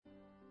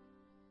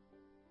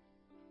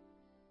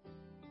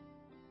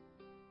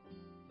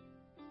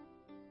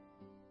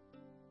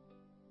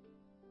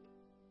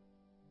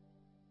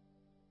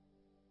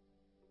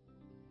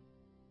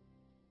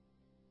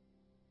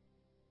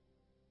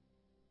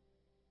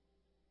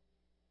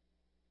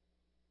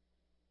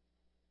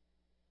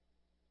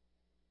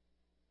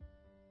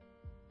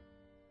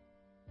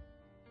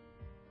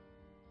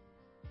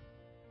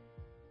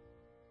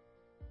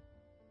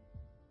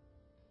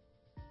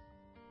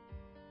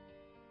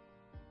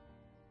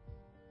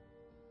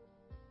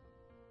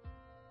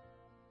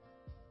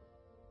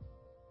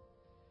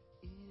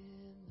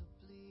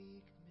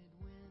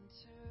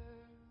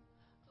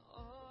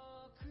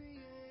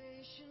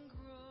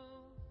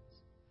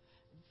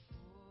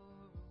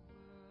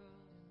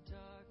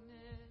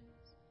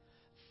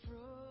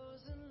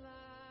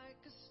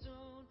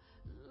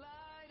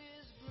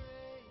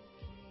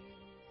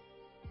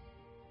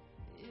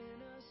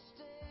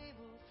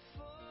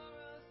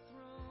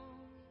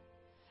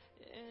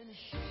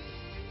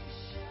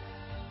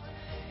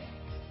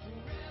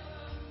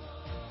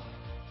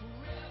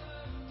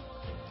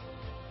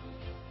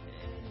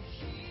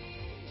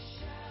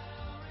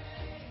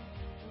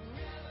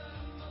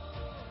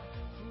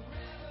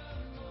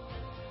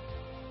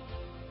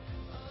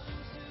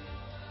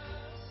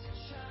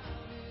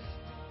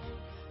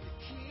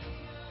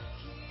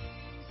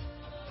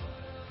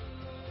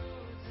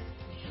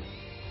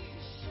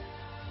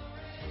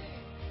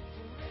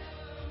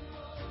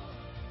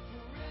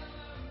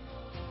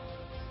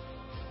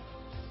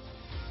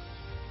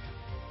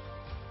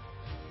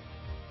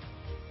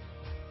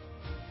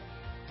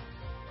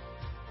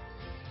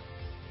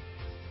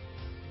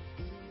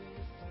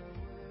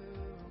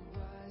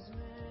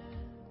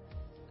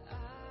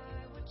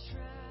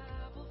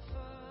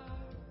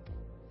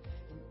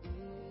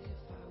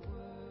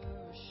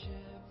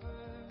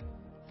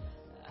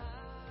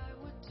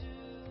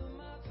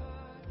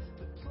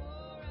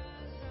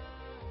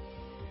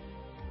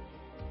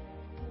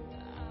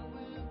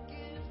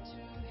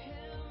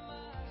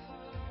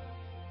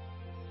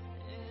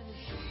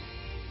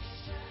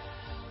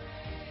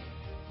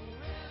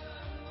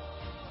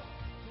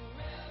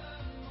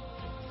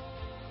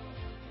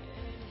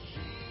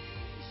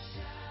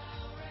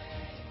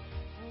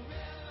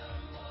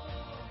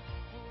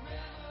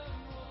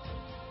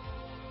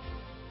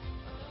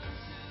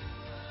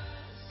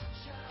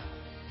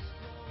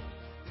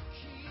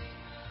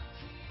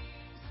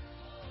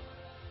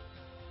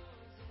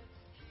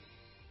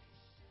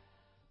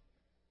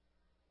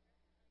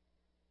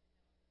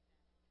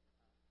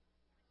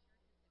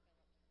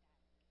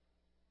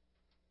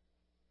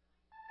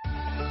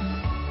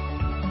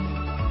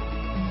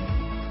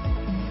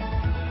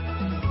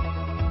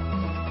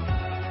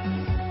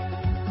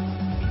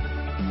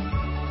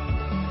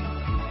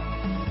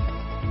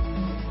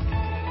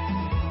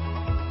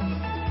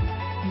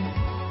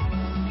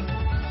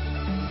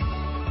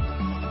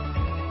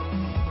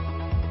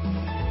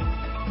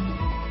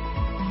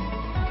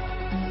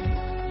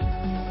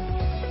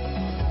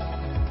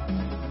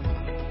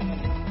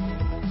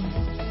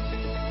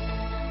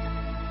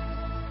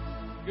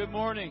Good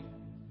morning.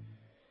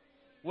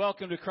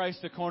 Welcome to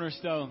Christ the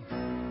Cornerstone.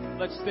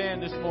 Let's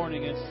stand this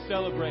morning and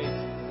celebrate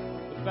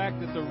the fact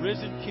that the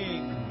risen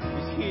King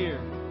is here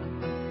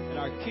and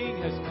our King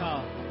has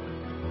come.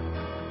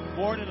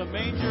 Born in a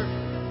manger,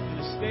 in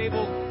a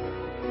stable,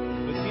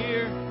 but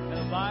here and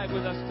alive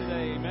with us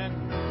today. Amen.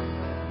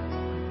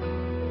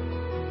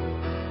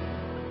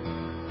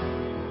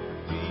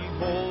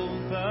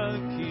 Behold, the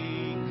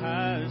King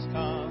has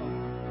come.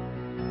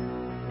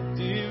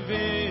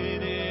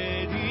 Divinity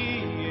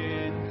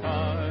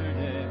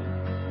incarnate,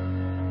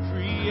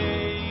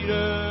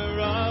 creator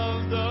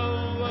of the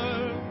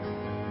world,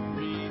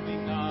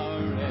 breathing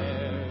our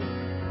air.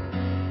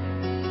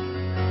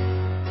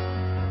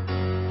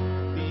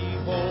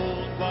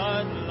 Behold,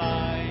 what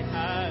light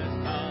has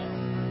come,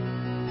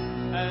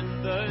 and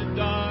the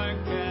dark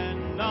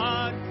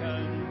cannot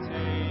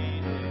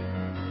contain it.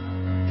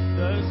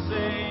 The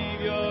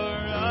Savior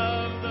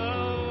of the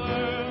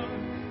world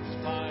is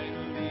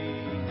finally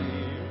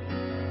here.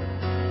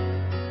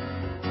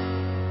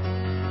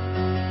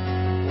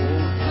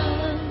 Oh,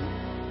 come,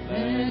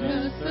 let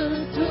us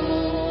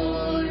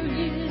adore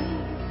Him.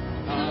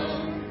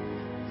 Come,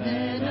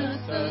 let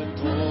us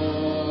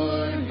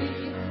adore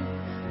Him.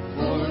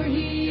 For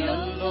He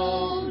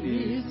alone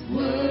is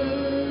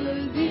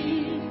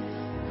worthy.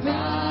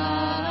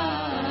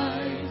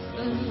 Christ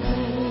the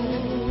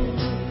Lord.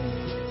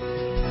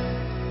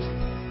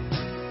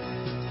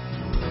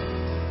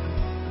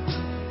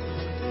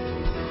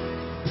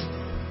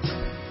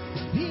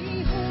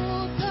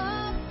 Behold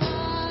the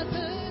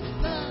Father's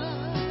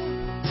love,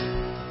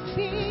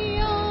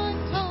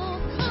 beyond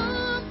all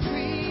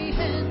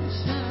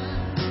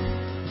comprehension.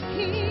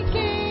 He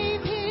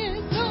gave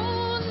His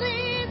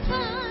only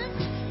Son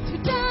to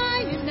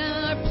die in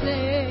our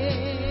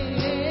place.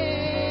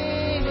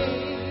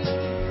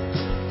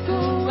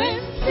 Go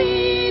and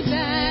see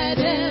that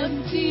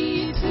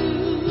empty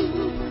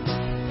tomb.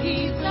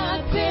 He's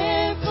not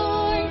there,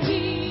 for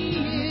He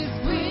is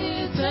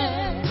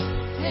risen.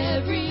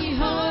 Every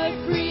heart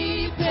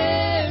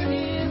prepare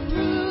Him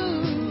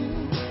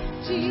room.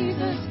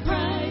 Jesus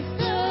Christ,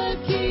 the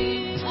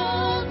King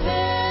of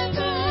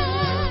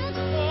heaven.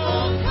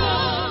 Oh,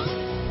 come,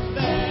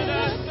 let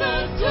us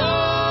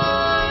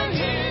adore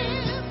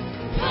Him.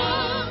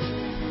 Come,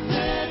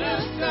 let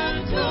us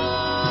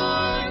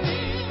adore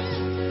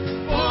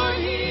Him. For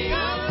He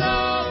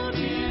alone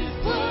is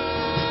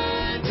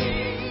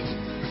worthy.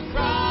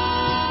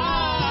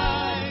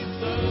 Christ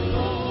the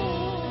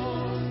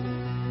Lord.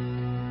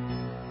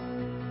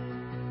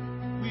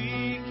 We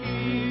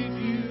give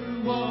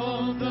You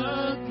all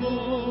the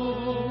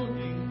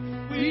glory.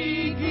 We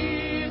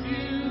give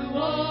You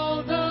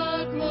all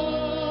the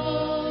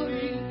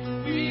glory.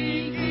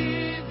 We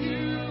give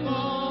You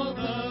all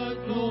the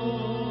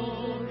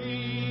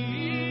glory.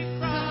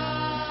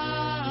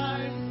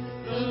 Christ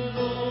the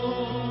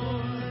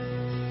Lord.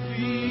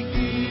 We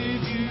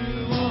give You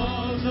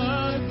all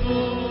the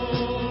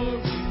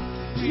glory.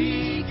 We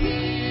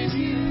give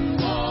You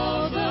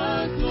all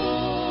the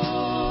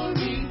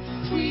glory.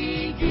 We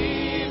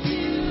give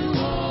You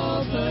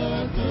all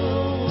the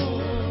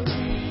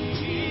glory.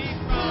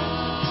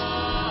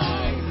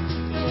 Christ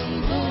the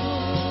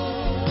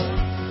Lord.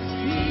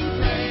 We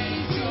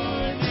praise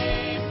Your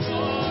name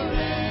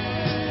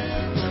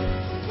forever.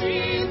 We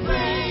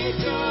praise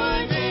Your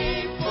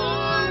name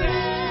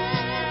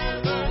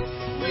forever.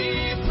 We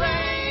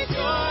praise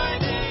Your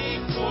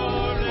name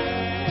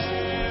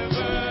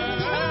forever.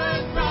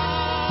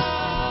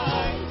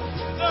 Christ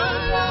the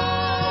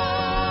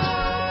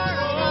Lord.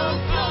 Oh,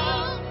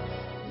 come,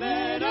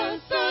 let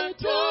us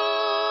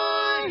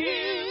adore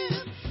Him.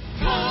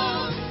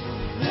 Come,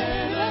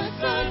 let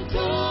us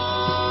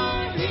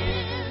adore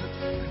Him.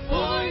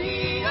 For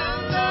He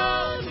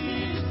alone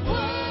is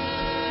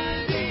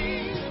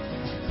worthy.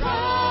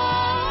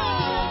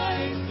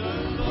 Christ the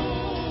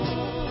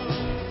Lord.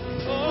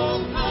 Oh,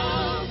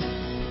 come,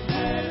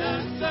 let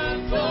us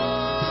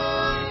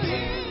adore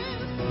Him.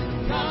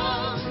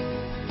 Come,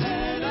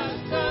 let us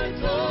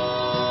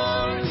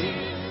adore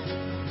Him.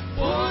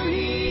 For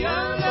He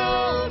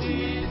alone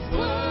is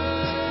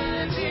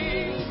worthy.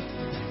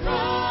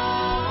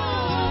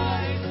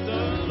 Christ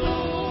the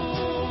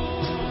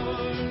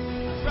Lord.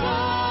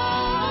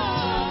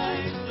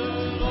 Christ the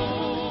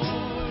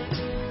Lord.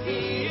 He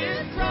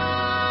is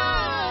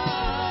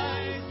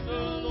Christ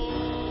the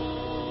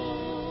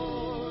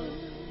Lord.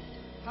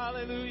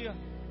 Hallelujah.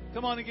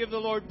 Come on and give the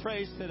Lord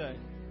praise today.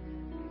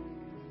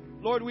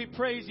 Lord, we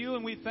praise You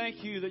and we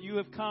thank You that You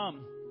have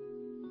come.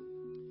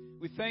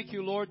 We thank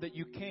You, Lord, that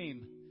You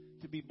came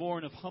to be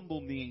born of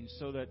humble means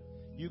so that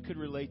You could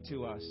relate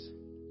to us.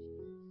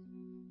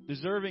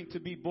 Deserving to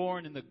be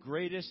born in the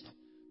greatest,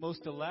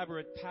 most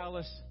elaborate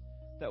palace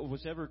that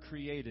was ever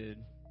created.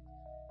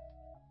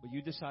 But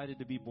You decided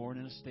to be born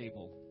in a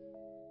stable.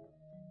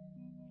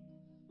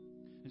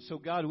 And so,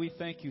 God, we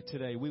thank You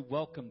today. We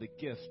welcome the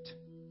gift.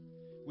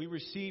 We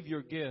receive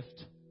Your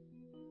gift,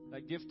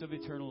 that gift of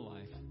eternal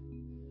life.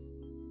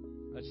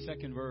 That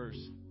second verse.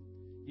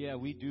 Yeah,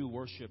 we do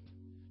worship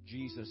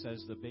Jesus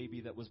as the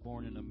baby that was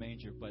born in a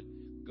manger, but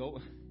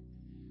go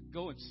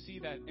and see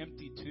that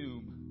empty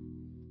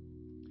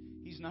tomb.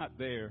 He's not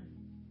there,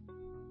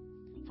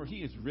 for He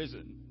is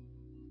risen.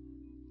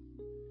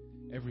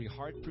 Every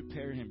heart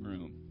prepare Him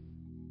room.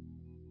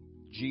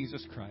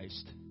 Jesus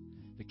Christ,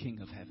 the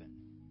King of heaven.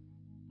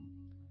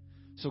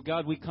 So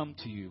God, we come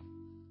to You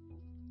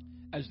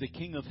as the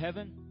King of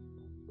heaven,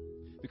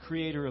 the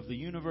Creator of the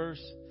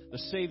universe, the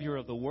Savior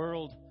of the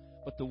world,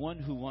 but the one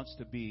who wants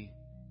to be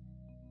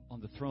on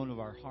the throne of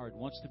our heart,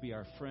 wants to be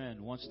our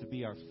friend, wants to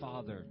be our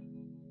Father,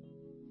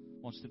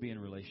 wants to be in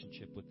a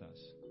relationship with us.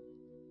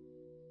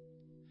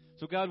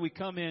 So God, we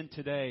come in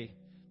today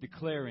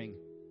declaring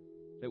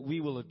that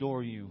we will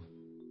adore You.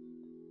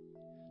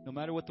 No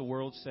matter what the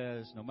world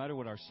says, no matter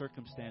what our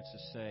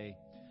circumstances say,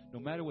 no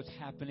matter what's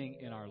happening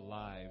in our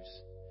lives,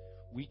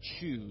 we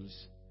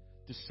choose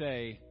to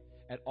say,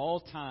 at all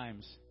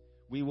times,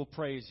 we will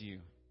praise You.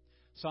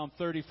 Psalm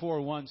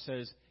 34:1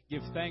 says,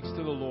 give thanks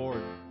to the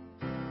Lord.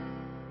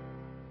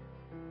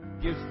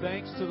 Give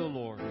thanks to the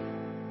Lord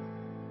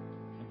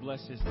and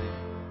bless His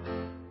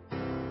name.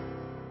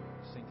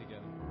 Sing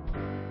together.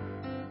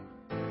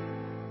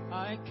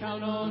 I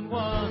count on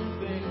one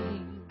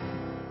thing.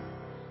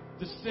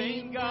 The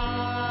same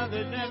God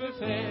that never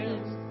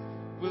fails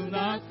will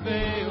not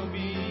fail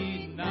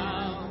me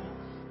now.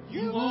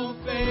 You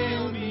won't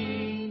fail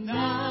me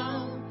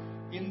now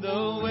in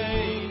the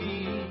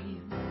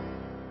waiting.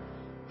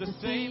 The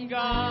same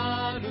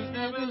God who's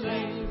never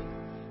late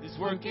is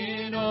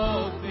working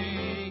all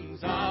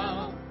things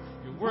out.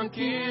 You're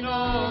working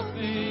all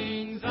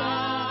things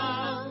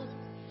out.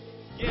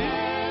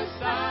 Yes,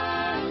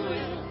 I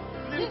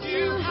will lift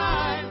You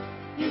high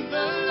in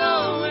the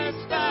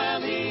lowest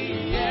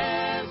valley.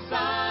 Yes,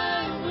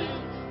 I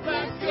will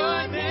bless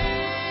Your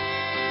name.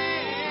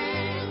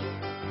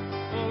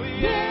 Oh,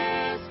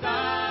 yes,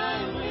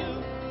 I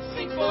will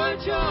sing for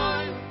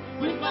joy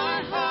when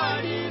my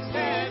heart is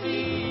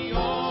heavy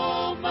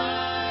all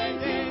my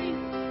day.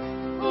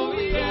 Oh,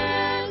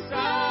 yes,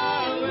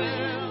 I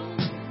will.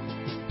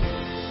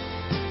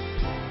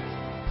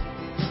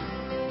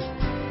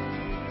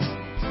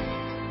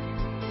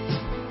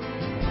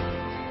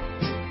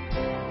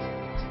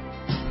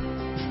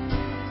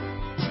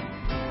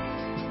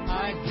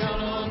 I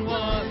count on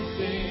one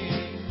thing.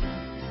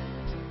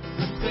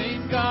 The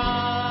same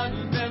God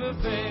who never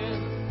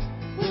fails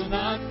will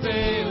not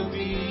fail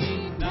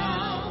me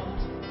now.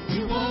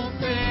 You won't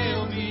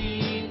fail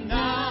me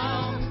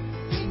now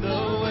in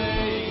the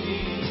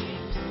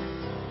waiting.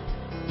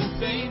 The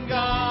same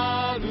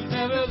God who's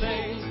never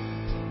late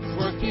is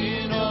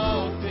working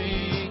all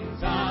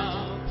things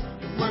out.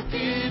 You're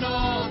working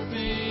all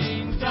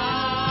things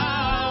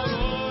out.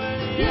 Oh,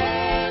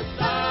 yes,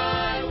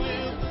 I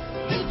will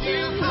lift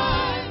You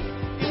high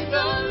in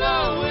the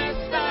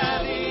lowest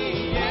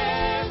valley.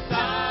 Yes,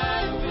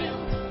 I will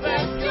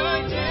bless Your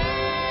name.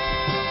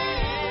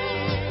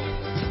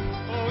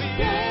 Oh,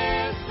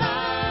 yes,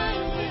 I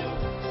will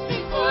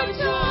sing for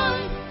joy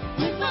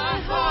when my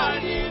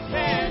heart is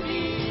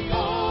heavy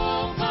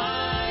all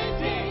my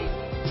day.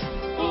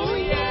 Oh,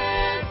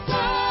 yes,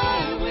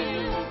 I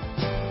will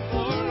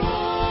for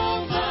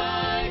all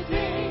my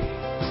day.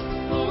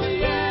 Oh,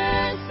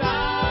 yes,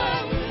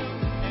 I will,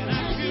 and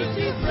I choose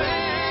to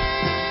praise,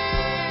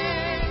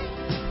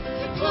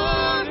 to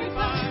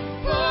glorify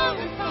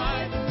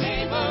the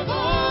name of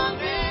all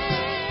names.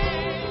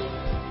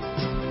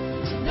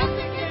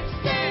 Nothing can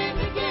stand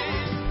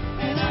against,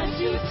 and I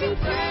choose to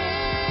praise,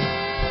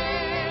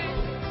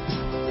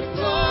 to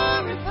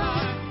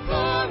glorify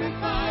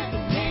the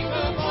name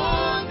of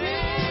all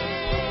names.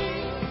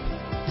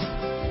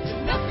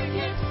 Nothing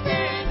can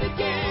stand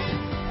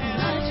against, and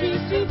I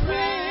choose to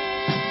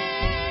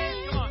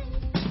praise. Come on.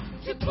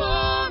 To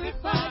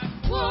glorify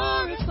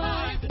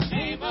the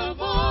name of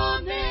all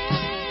names.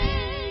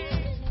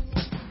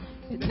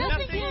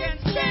 Nothing can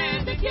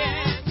stand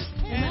against,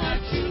 and I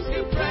choose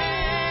to praise.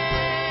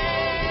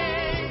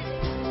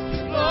 To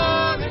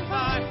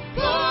glorify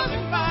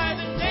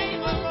the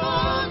name of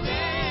all names.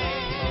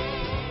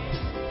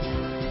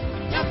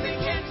 Nothing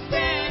can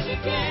stand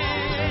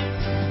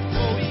against.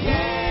 Oh,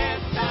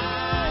 yes,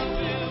 I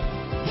will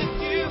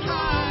lift You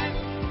high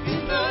in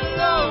the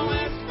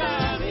lowest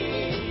valley.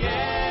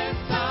 Yes,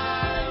 I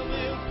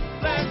will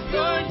bless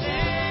Your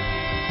name.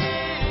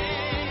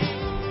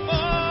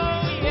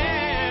 Oh,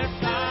 yes,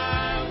 I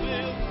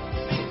will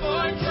sing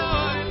for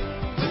joy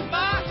when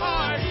my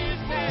heart is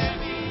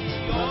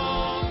heavy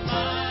all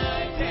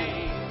my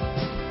days.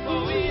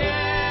 Oh,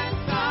 yes,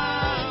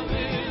 I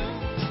will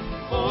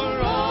for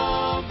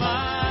all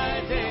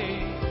my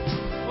days.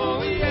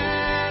 Oh,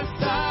 yes,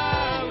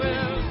 I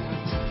will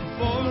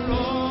for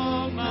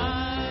all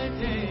my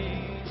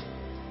days.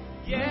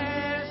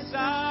 Yes,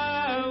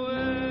 I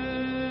will.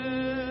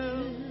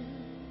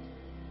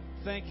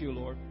 Thank You,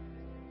 Lord.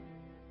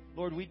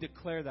 Lord, we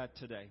declare that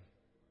today.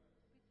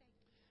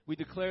 We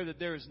declare that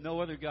there is no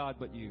other God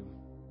but You.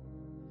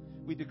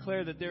 We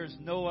declare that there is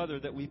no other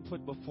that we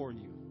put before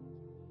You.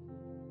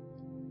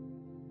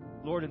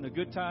 Lord, in the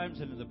good times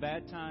and in the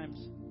bad times,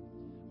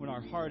 when our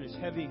heart is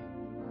heavy,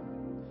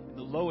 in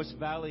the lowest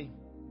valley.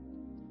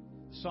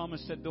 The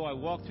psalmist said, though I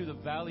walk through the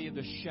valley of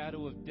the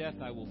shadow of death,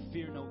 I will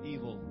fear no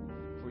evil,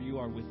 for you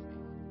are with me.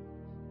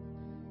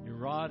 Your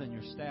rod and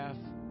your staff,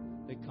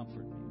 they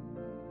comfort me.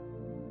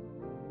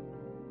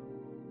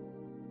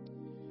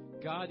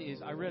 God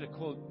is, I read a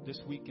quote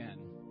this weekend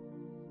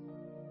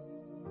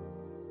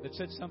that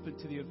said something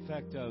to the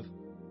effect of,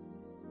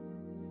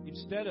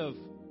 instead of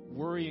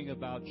worrying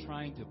about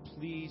trying to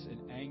please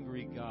an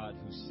angry God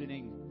who's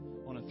sitting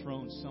on a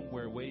throne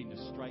somewhere waiting to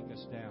strike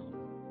us down,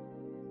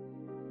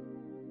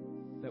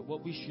 that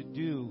what we should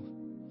do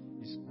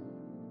is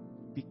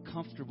be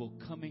comfortable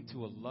coming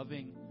to a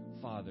loving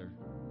Father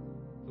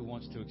who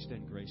wants to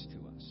extend grace to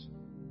us.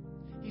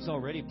 He's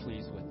already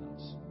pleased with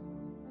us.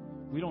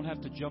 We don't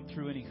have to jump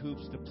through any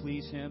hoops to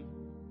please Him.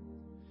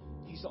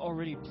 He's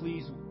already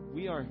pleased.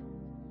 We are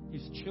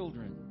His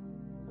children.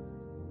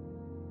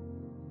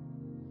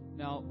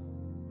 Now,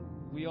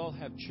 we all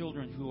have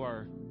children who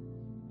are,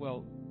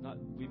 well,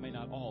 we may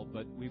not all,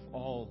 but we've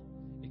all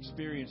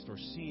experienced or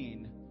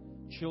seen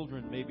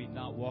children maybe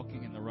not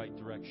walking in the right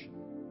direction.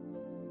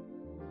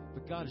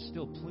 But God is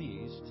still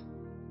pleased,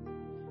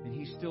 and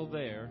He's still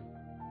there.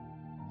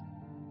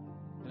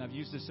 And I've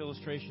used this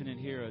illustration in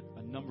here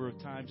a number of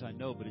times, I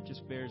know, but it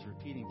just bears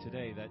repeating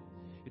today that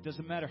it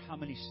doesn't matter how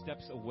many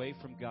steps away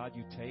from God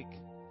you take,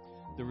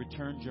 the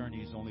return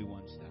journey is only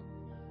one step.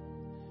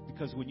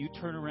 Because when you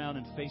turn around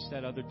and face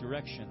that other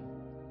direction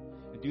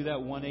and do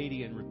that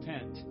 180 and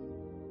repent,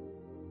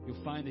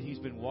 you'll find that He's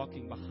been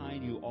walking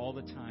behind you all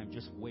the time,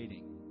 just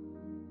waiting.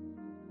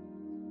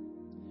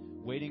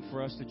 Waiting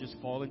for us to just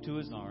fall into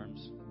His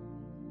arms.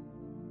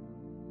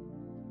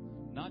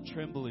 Not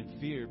tremble in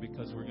fear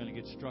because we're going to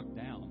get struck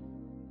down,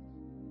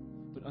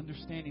 but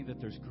understanding that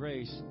there's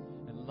grace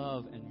and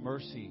love and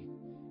mercy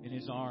in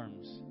His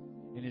arms,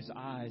 in His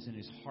eyes, in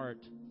His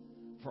heart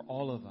for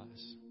all of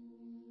us.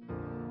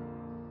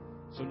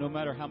 So no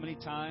matter how many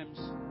times,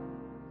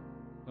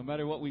 no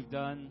matter what we've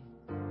done,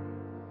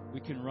 we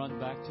can run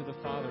back to the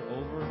Father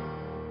over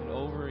and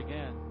over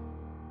again.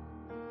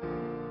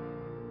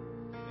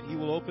 And He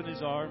will open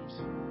His arms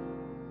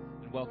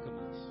and welcome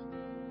us.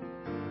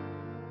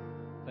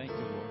 Thank you,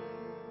 Lord.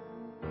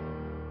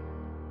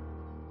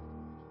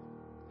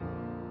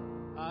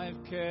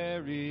 I've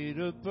carried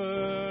a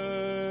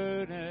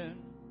burden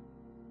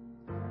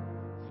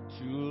for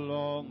too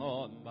long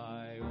on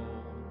my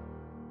own.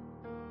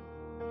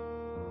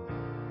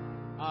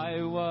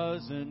 I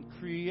wasn't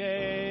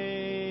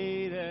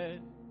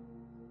created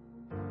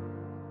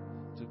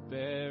to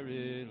bear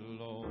it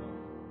alone.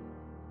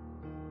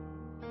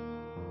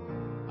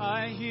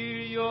 I hear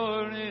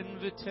your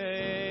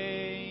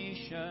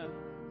invitation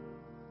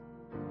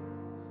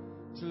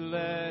to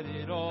let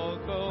it all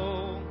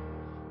go.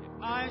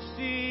 And I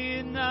see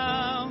it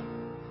now.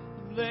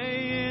 I'm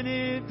laying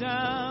it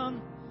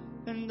down.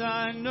 And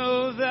I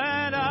know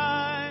that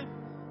I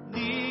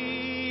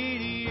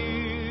need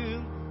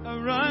you. I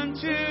run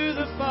to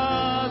the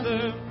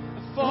Father. I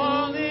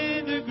fall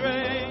into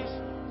grace.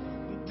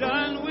 I'm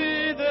done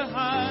with the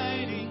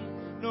hiding.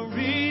 No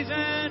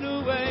reason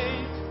to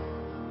wait.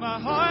 My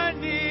heart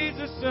needs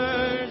a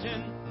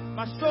surgeon.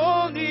 My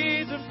soul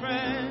needs a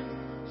friend.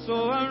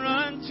 So I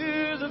run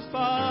to the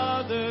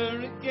Father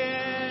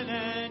again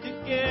and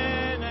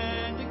again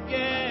and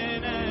again.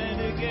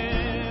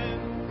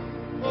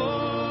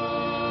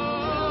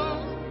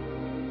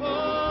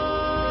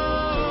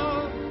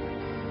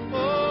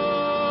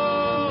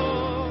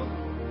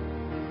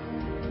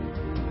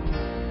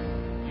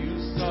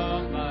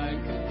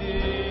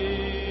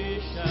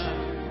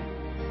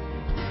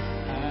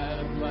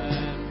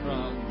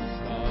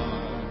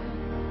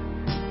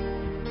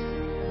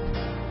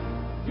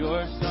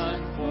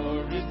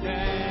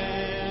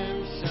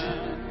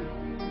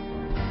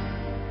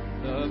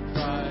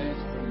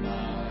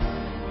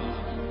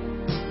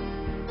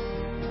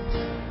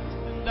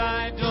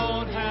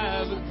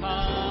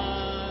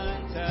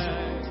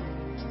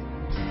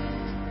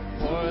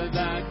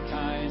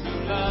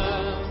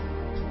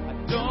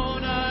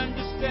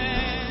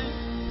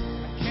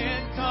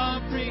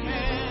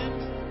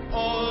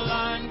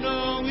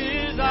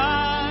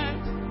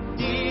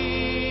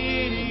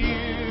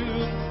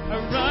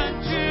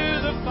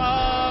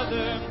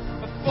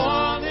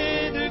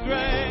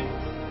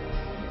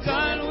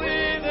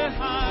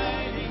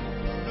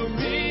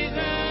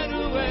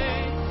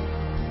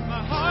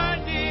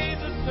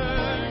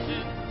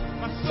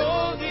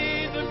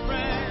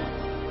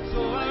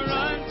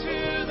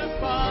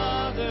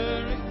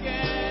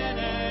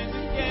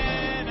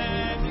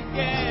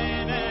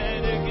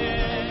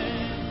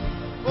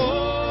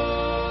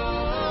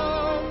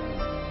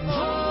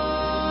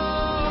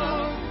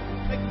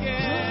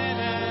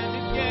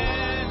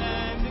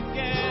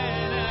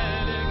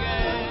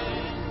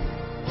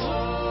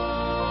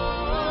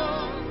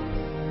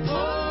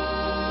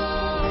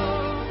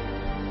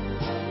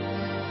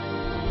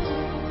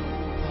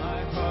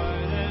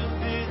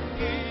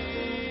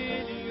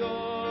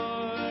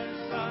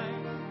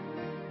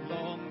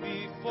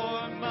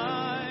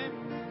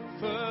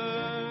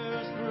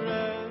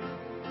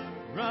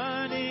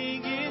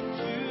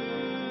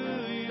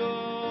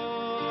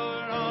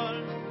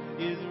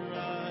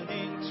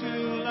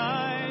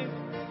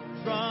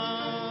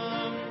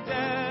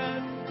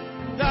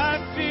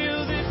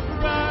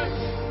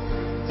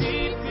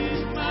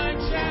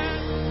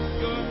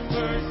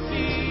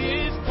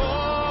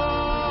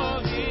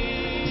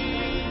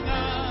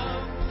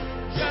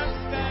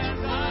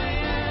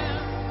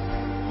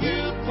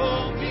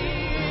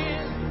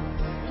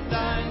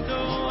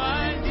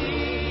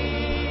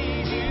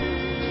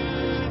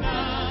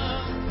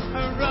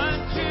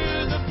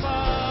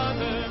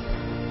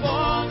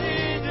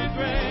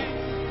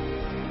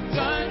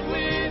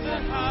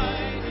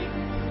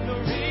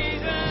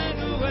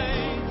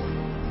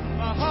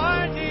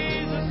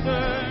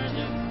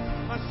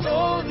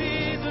 soul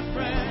needs a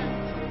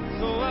friend,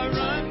 so I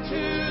run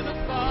to the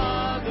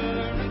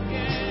Father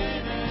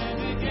again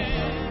and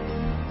again.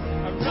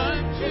 I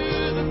run to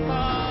the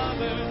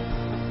Father,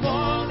 I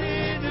fall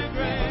in the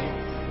grave,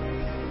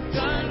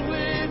 done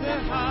with the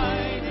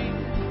hiding,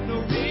 no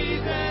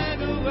reason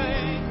to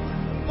wait.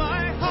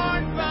 My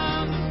heart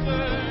found a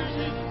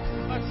surgeon,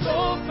 my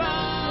soul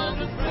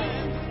found a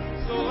friend,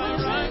 so I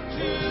run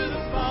to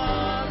the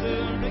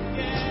Father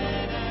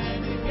again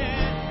and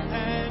again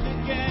and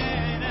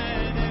again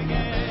and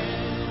again.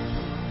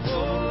 Oh,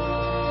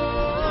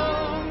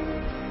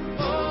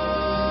 oh,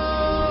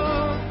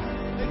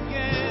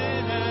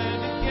 again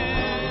and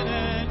again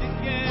and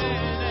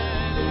again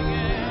and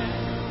again.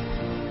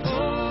 Oh,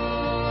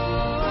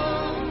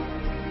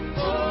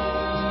 oh,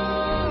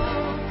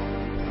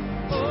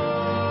 oh,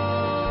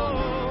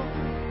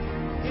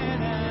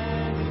 again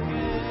and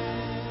again.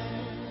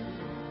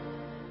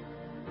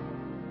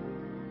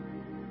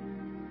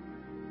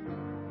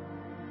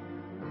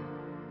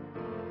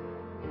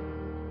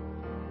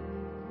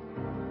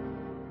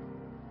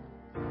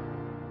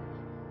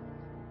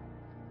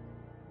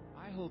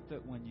 I hope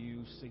that when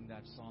you sing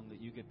that song that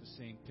you get the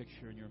same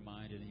picture in your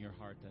mind and in your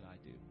heart that I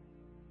do.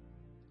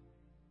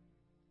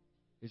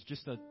 It's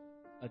just a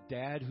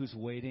dad who's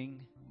waiting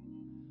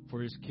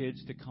for his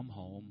kids to come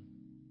home.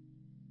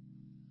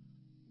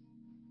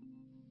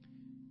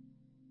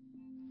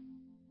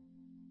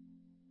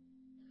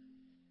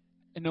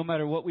 And no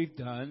matter what we've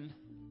done,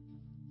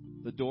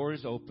 the door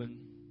is open.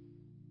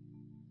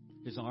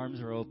 His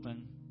arms are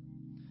open.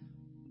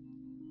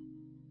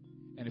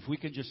 And if we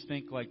can just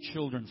think like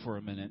children for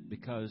a minute,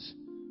 because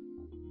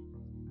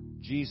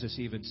Jesus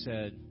even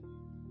said,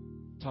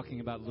 talking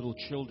about little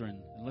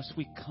children, unless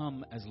we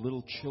come as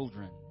little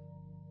children,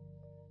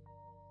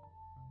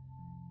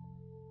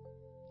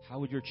 how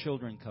would your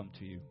children come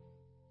to you?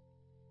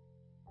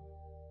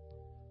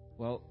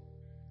 Well,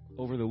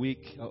 over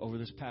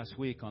this past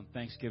week on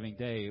Thanksgiving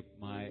Day,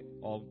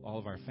 all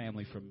of our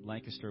family from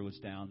Lancaster was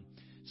down.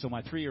 So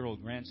my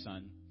 3-year-old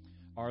grandson,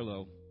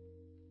 Arlo,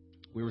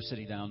 we were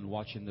sitting down and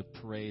watching the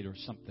parade or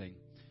something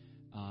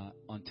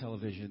on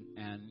television,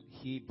 and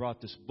he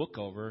brought this book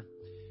over,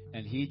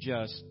 and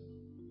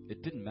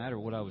it didn't matter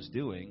what I was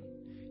doing.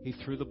 He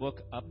threw the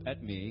book up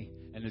at me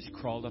and just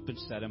crawled up and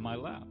sat in my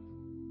lap.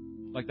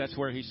 Like that's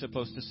where he's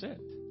supposed to sit.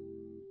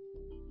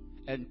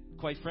 And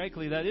quite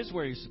frankly, that is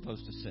where he's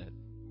supposed to sit.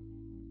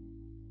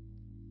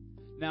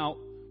 Now,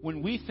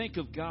 when we think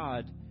of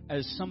God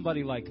as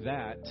somebody like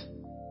that,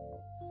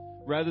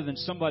 rather than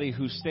somebody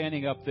who's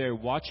standing up there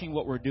watching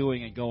what we're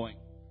doing and going,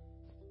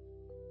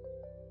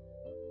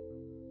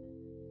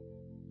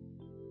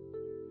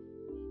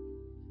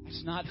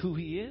 that's not who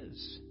He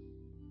is.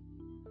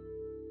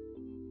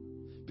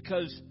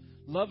 Because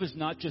love is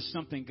not just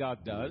something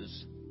God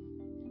does.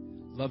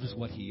 Love is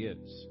what He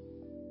is.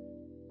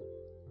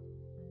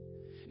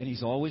 And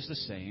He's always the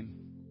same.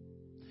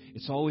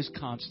 It's always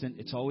constant.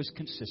 It's always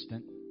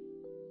consistent.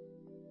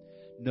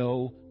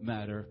 No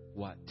matter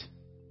what.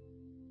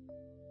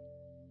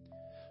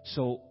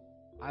 So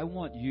I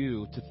want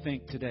you to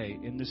think today,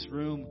 in this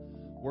room,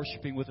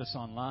 worshiping with us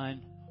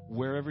online,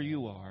 wherever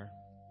you are,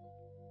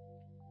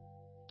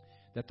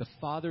 that the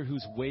Father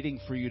who's waiting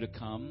for you to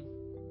come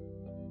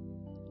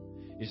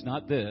is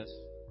not this,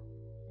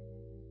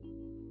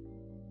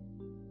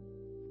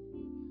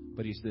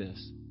 but He's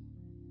this.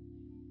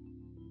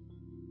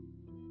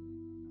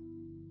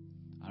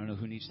 I don't know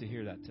who needs to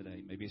hear that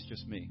today. Maybe it's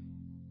just me.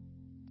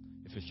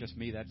 If it's just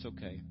me, that's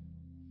okay.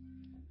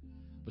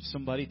 But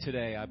somebody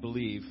today, I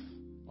believe,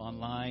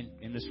 online,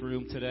 in this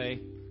room today,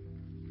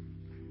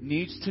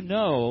 needs to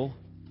know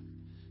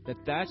that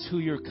that's who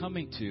you're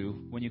coming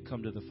to when you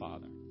come to the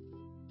Father.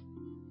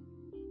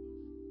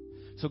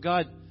 So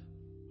God,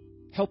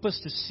 help us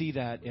to see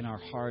that in our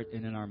heart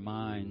and in our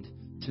mind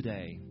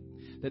today,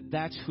 that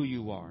that's who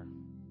you are.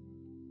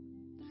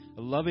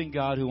 A loving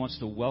God who wants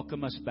to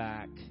welcome us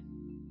back,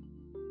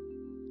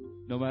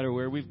 no matter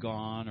where we've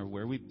gone or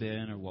where we've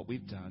been or what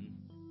we've done.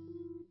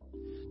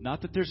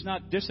 Not that there's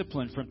not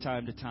discipline from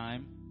time to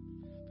time,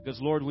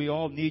 because, Lord, we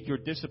all need your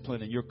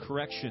discipline and your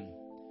correction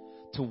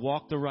to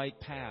walk the right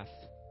path.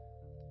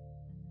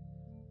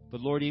 But,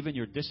 Lord, even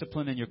your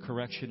discipline and your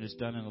correction is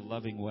done in a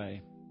loving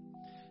way.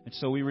 And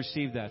so we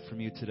receive that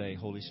from you today,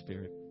 Holy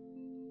Spirit.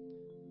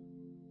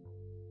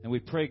 And we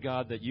pray,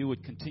 God, that you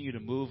would continue to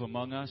move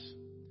among us,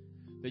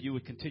 that you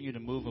would continue to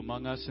move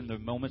among us in the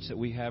moments that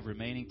we have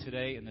remaining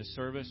today in this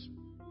service.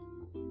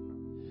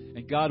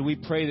 And God, we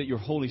pray that your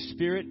Holy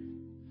Spirit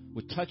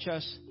would touch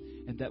us,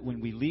 and that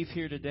when we leave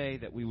here today,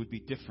 that we would be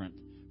different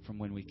from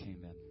when we came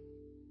in.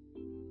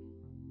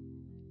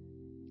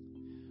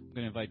 I'm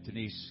going to invite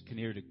Denise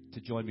Kinnear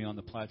to join me on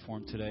the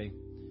platform today.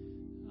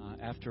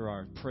 After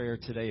our prayer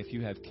today, if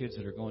you have kids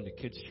that are going to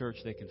kids'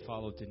 church, they can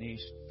follow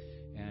Denise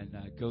and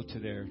go to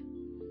their...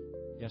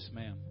 Yes,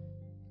 ma'am.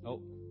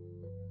 Oh.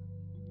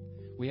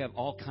 We have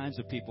all kinds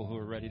of people who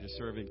are ready to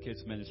serve in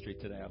kids' ministry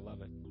today. I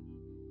love it.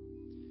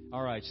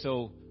 All right,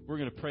 so we're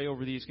going to pray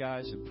over these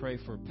guys and pray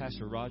for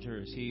Pastor Roger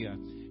as he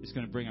is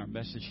going to bring our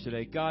message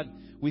today. God,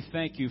 we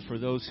thank you for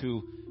those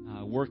who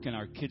work in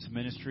our kids'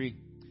 ministry.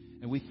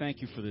 And we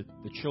thank you for the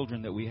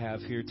children that we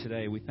have here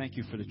today. We thank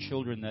you for the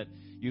children that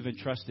you've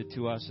entrusted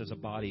to us as a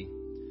body,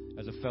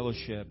 as a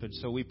fellowship. And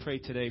so we pray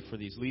today for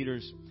these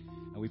leaders.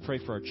 And we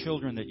pray for our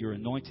children that your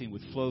anointing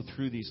would flow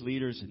through these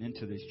leaders and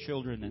into these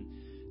children.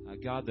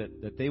 And God,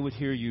 that they would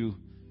hear you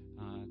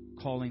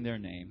calling their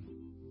name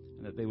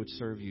and that they would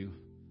serve you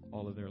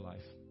all of their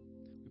life.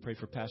 We pray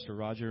for Pastor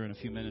Roger in a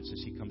few minutes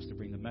as he comes to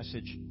bring the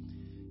message.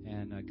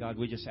 And God,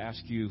 we just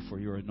ask you for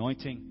your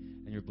anointing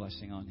and your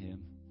blessing on him.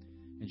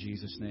 In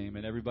Jesus' name.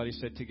 And everybody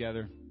said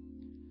together,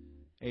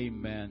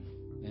 amen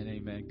and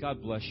amen.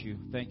 God bless you.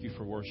 Thank you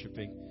for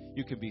worshiping.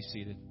 You can be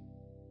seated.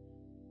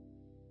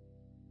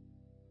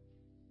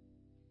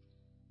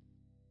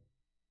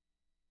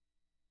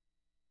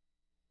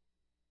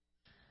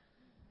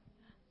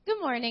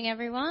 Good morning,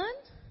 everyone.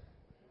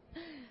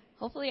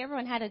 Hopefully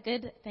everyone had a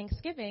good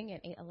Thanksgiving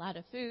and ate a lot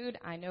of food.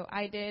 I know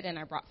I did, and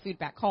I brought food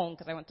back home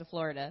because I went to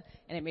Florida,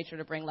 and I made sure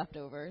to bring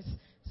leftovers.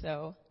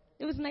 So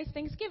it was a nice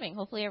Thanksgiving.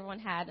 Hopefully everyone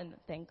had a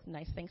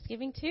nice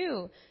Thanksgiving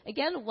too.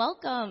 Again,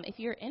 welcome. If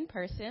you're in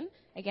person,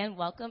 again,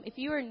 welcome. If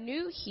you are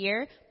new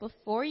here,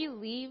 before you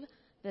leave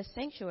the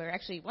sanctuary,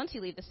 actually, once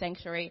you leave the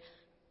sanctuary,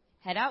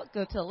 head out,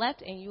 go to the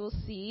left, and you will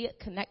see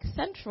Connect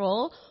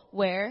Central,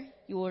 where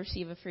you will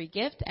receive a free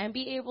gift and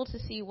be able to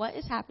see what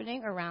is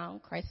happening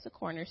around Christ the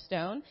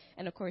Cornerstone.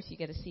 And, of course, you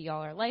get to see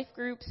all our life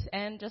groups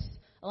and just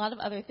a lot of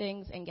other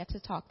things and get to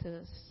talk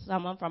to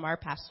someone from our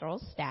pastoral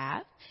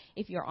staff.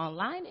 If you're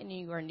online and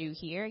you are new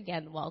here,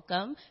 again,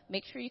 welcome.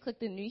 Make sure you click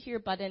the New Here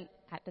button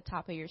at the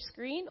top of your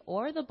screen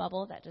or the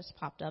bubble that just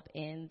popped up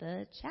in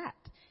the chat.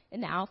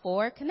 And now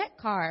for Connect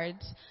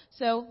cards.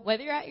 So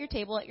whether you're at your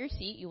table, at your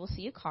seat, you will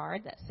see a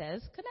card that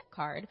says Connect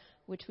card,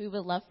 which we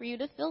would love for you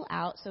to fill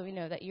out so we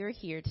know that you're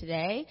here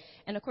today.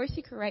 And, of course,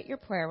 you can write your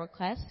prayer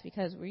requests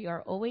because we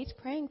are always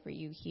praying for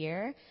you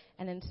here.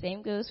 And then the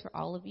same goes for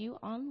all of you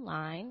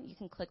online. You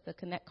can click the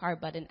Connect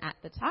card button at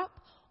the top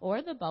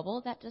or the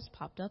bubble that just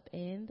popped up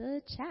in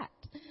the chat.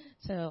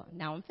 So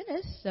now I'm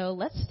finished. So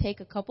let's take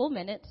a couple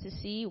minutes to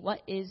see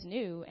what is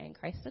new in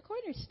Christ the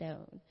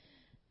Cornerstone.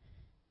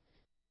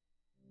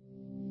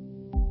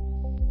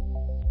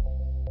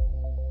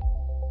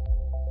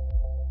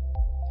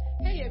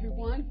 Hey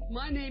everyone,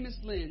 my name is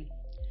Lynn.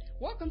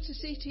 Welcome to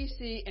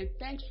CTC and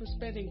thanks for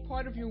spending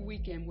part of your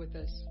weekend with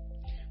us.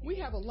 We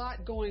have a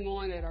lot going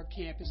on at our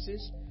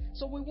campuses,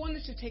 so we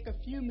wanted to take a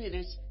few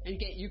minutes and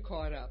get you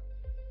caught up.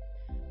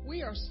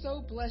 We are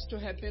so blessed to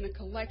have been a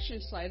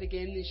collection site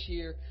again this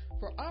year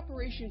for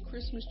Operation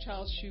Christmas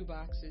Child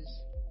Shoeboxes.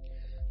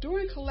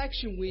 During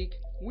collection week,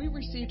 we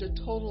received a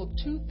total of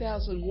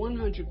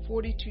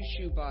 2,142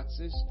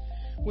 shoeboxes,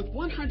 with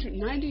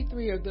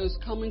 193 of those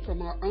coming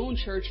from our own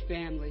church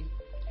family.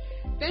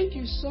 Thank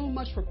you so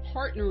much for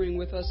partnering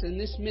with us in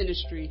this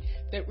ministry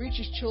that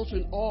reaches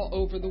children all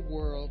over the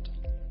world.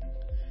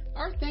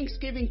 Our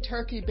Thanksgiving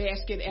turkey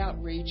basket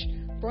outreach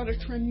brought a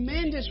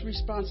tremendous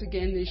response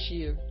again this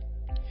year.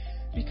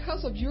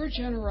 Because of your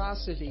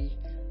generosity,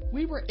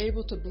 we were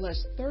able to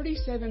bless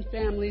 37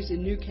 families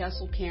in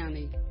Newcastle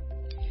County.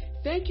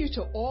 Thank you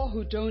to all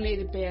who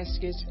donated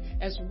baskets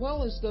as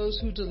well as those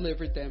who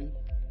delivered them.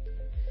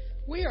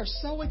 We are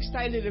so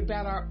excited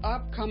about our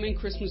upcoming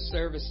Christmas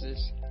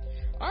services.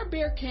 Our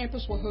Bear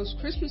campus will host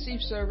Christmas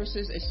Eve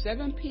services at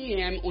 7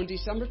 p.m. on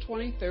December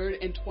 23rd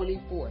and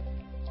 24th.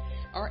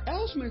 Our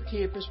Ellesmere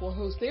campus will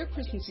host their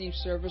Christmas Eve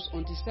service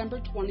on December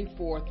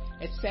 24th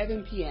at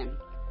 7 p.m.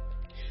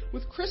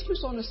 With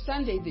Christmas on a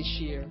Sunday this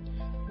year,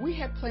 we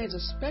have planned a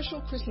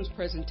special Christmas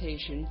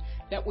presentation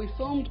that we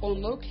filmed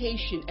on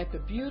location at the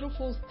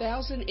beautiful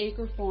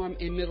 1,000-acre farm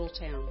in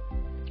Middletown.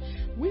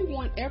 We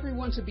want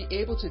everyone to be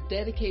able to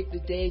dedicate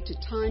the day to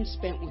time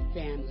spent with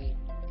family.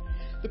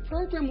 The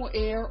program will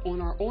air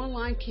on our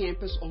online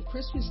campus on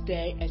Christmas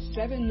Day at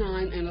 7,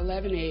 9, and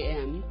 11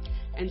 a.m.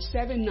 and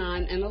 7,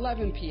 9, and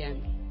 11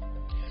 p.m.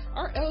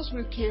 Our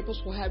Ellesmere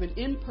campus will have an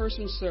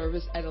in-person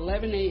service at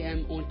 11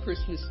 a.m. on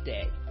Christmas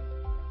Day.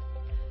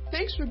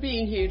 Thanks for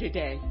being here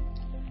today.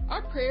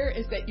 Our prayer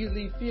is that you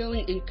leave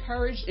feeling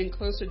encouraged and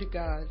closer to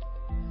God.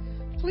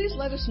 Please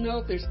let us know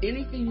if there's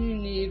anything you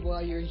need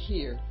while you're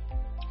here.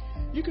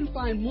 You can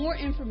find more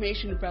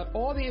information about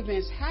all the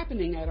events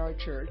happening at our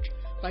church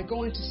by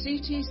going to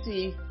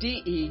ctcde.church.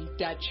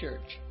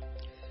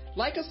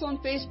 Like us on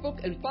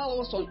Facebook and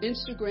follow us on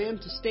Instagram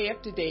to stay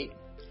up to date.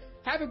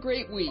 Have a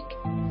great week.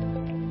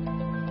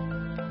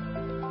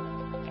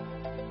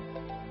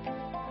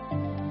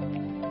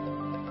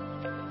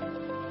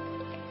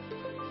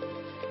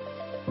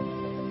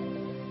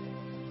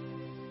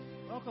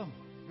 Welcome.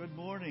 Good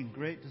morning.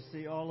 Great to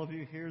see all of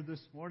you here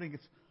this morning.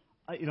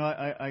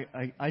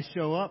 I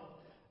show up,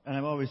 and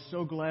I'm always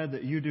so glad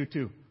that you do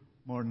too.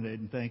 Morning,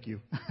 Aiden. Thank you.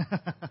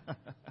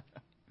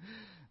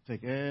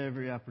 Take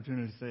every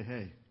opportunity to say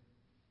hey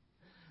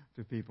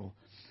to people.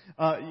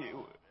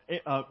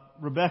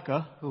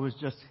 Rebecca, who was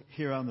just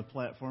here on the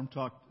platform,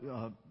 talked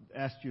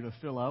asked you to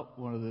fill out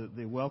one of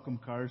the welcome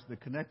cards, the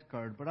Connect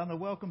card. But on the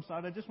welcome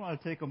side, I just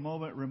want to take a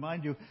moment and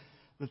remind you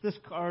that this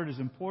card is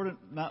important,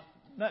 not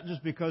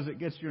just because it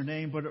gets your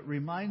name, but it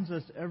reminds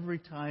us every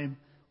time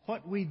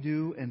what we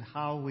do and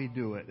how we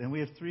do it. And we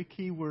have 3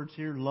 key words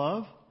here: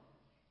 love,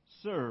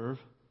 serve,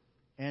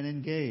 and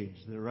engage.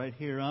 They're right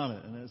here on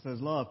it. And it says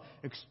love.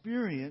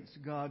 Experience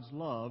God's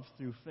love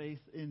through faith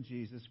in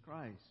Jesus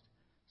Christ.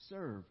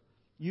 Serve.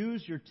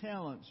 Use your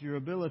talents, your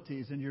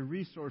abilities, and your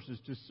resources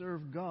to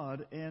serve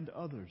God and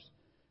others.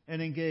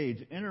 And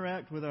engage.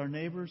 Interact with our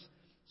neighbors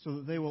so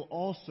that they will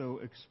also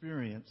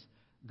experience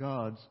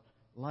God's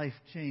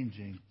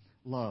life-changing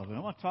love. And I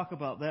want to talk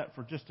about that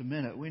for just a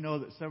minute. We know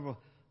that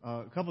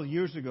a couple of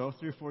years ago,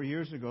 3 or 4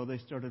 years ago, they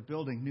started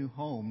building new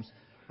homes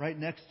right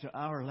next to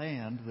our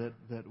land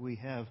that we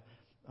have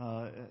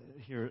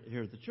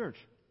here at the church.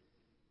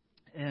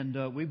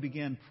 And we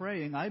began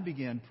praying. I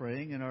began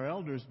praying, and our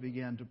elders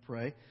began to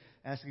pray,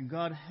 asking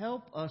God,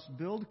 help us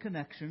build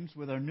connections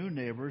with our new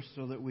neighbors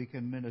so that we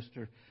can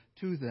minister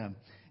to them.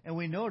 And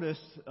we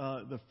noticed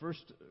the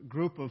first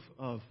group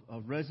of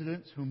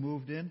residents who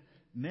moved in,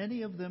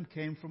 many of them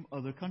came from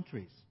other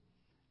countries.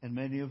 And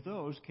many of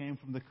those came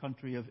from the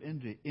country of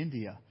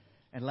India.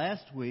 And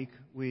last week,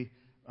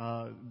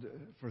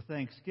 for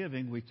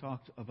Thanksgiving, we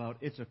talked about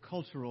it's a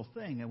cultural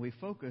thing, and we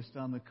focused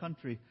on the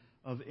country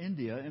of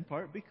India, in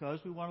part because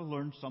we want to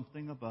learn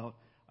something about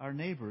our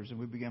neighbors. And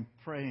we began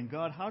praying,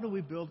 God, how do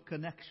we build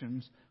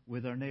connections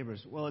with our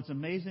neighbors? Well, it's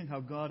amazing how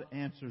God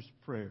answers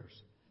prayers.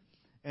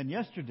 And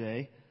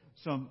yesterday,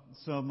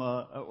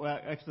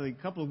 actually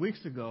a couple of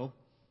weeks ago,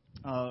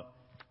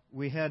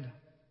 we had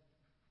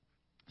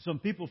some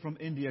people from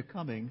India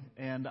coming,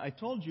 and I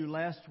told you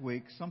last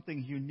week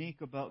something unique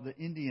about the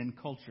Indian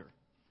culture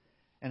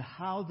and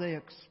how they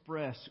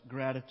express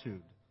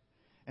gratitude.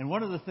 And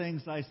one of the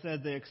things I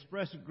said, they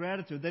express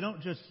gratitude. They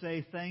don't just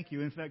say thank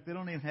you. In fact, they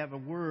don't even have a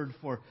word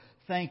for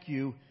thank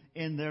you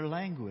in their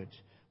language.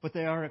 But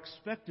they are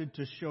expected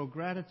to show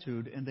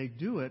gratitude, and they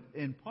do it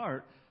in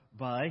part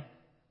by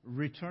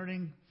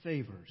returning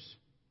favors.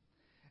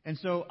 And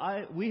so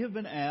we have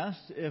been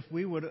asked if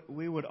we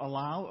would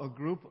allow a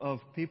group of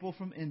people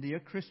from India,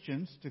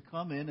 Christians, to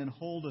come in and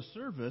hold a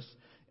service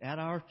at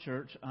our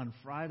church on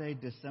Friday,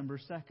 December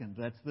 2nd.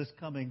 That's this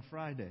coming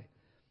Friday.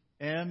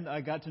 And I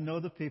got to know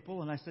the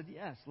people, and I said,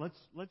 yes,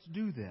 let's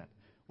do that.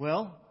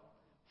 Well,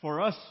 for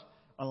us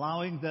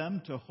allowing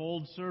them to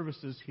hold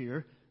services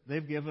here,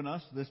 they've given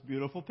us this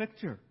beautiful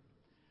picture.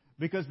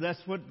 Because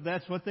that's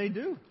what they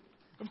do.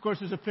 Of course,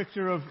 there's a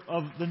picture of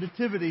the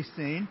nativity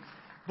scene,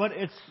 but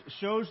it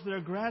shows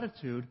their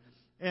gratitude.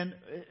 And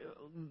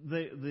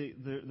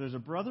there's a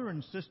brother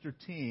and sister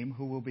team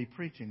who will be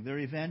preaching. They're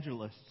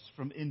evangelists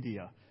from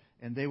India,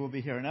 and they will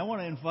be here. And I want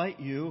to invite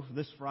you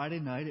this Friday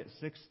night at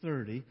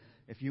 6:30,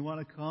 if you want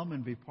to come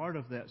and be part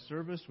of that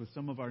service with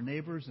some of our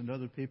neighbors and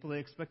other people. They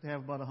expect to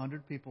have about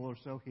 100 people or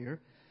so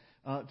here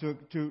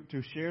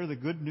to share the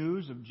good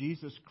news of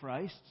Jesus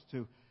Christ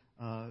to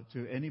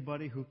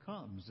anybody who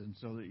comes. And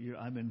so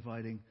I'm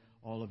inviting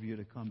all of you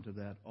to come to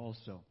that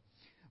also.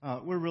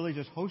 We're really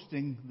just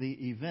hosting the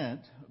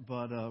event,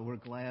 but we're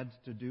glad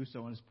to do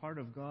so, and it's part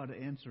of God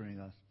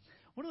answering us.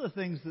 One of the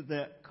things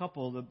that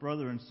couple, the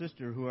brother and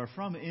sister who are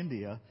from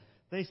India,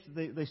 they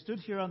stood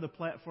here on the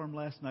platform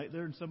last night.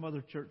 They're in some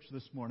other church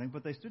this morning,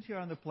 but they stood here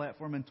on the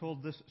platform and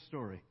told this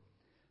story.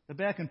 That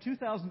back in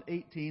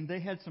 2018, they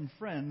had some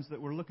friends that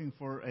were looking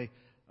for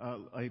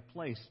a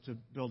place to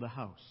build a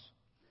house.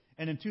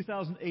 And in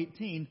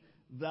 2018,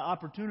 the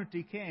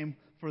opportunity came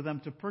for them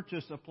to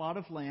purchase a plot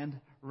of land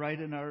right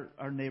in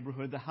our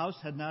neighborhood. The house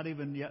had not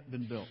even yet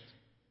been built.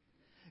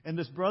 And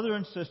this brother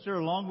and sister,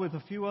 along with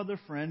a few other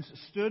friends,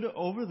 stood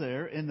over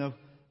there in the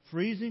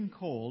freezing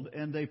cold,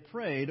 and they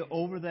prayed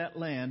over that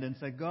land and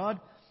said, God,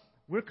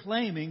 we're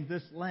claiming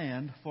this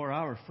land for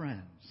our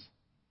friends.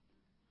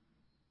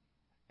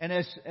 And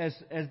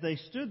as they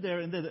stood there,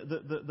 and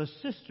the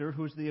sister,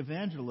 who's the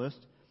evangelist,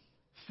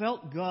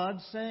 felt God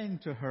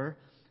saying to her,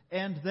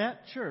 and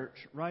that church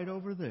right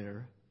over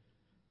there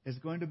is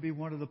going to be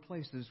one of the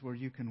places where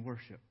you can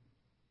worship.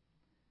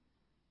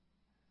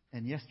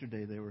 And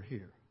yesterday they were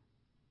here.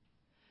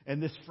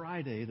 And this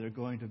Friday they're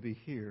going to be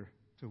here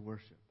to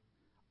worship.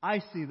 I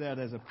see that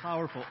as a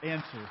powerful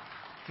answer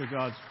to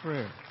God's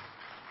prayer.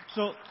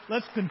 So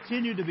let's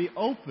continue to be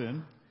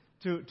open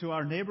to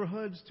our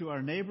neighborhoods, to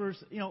our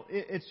neighbors. You know,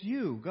 it's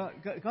you. God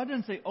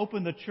didn't say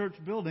open the church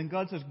building.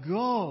 God says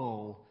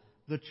go.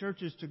 The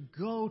church is to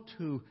go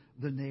to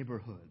the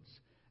neighborhoods.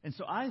 And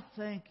so I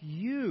thank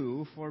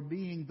you for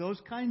being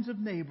those kinds of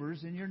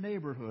neighbors in your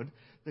neighborhood,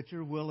 that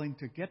you're willing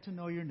to get to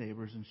know your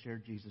neighbors and share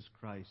Jesus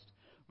Christ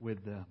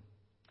with them.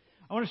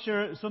 I want to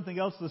share something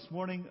else this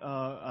morning.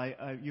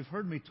 You've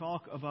heard me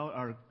talk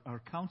about our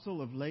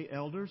council of lay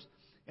elders.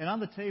 And on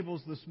the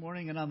tables this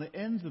morning and on the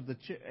ends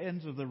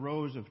of the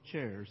rows of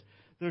chairs,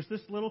 there's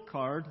this little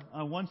card.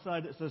 On one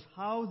side it says,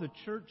 How the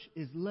Church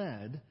is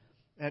Led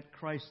at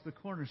Christ the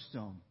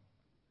Cornerstone.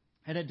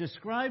 And it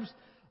describes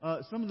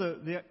some of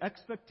the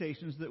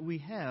expectations that we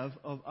have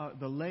of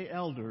the lay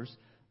elders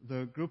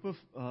the group of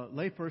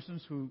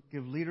laypersons who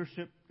give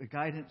leadership,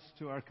 guidance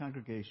to our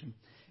congregation.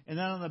 And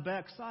then on the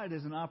back side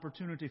is an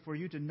opportunity for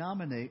you to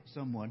nominate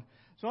someone.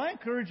 So I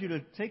encourage you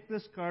to take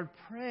this card,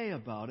 pray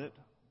about it.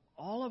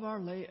 All of our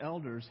lay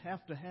elders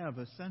have to have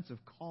a sense of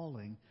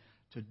calling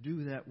to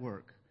do that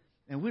work.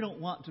 And we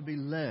don't want to be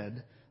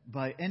led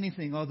by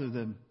anything other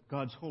than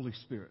God's Holy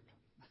Spirit.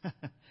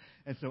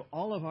 And so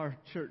all of our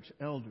church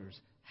elders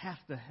have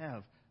to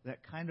have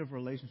that kind of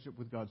relationship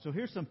with God. So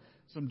here's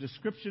some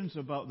descriptions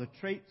about the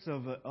traits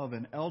of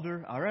an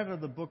elder, right out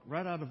of the book,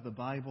 right out of the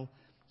Bible.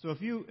 So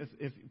if you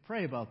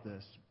pray about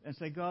this and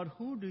say, God,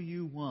 who do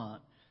you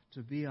want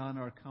to be on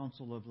our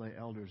council of lay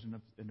elders?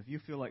 And if you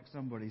feel like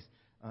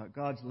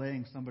God's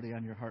laying somebody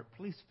on your heart,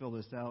 please fill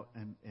this out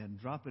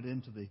and drop it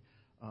into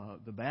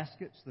the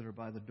baskets that are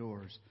by the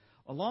doors,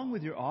 along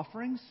with your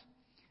offerings.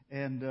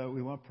 And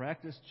we want to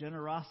practice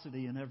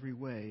generosity in every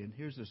way. And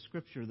here's a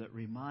scripture that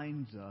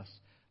reminds us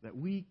that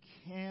we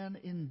can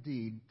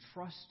indeed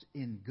trust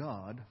in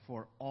God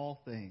for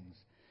all things.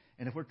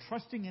 And if we're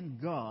trusting in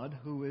God,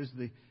 who is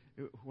the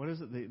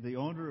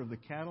owner of the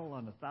cattle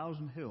on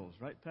 1,000 hills,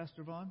 right,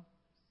 Pastor Vaughn?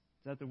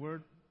 Is that the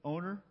word?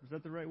 Owner? Is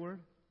that the right word?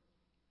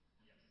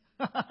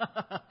 Yes.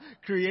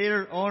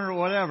 Creator, owner,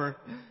 whatever.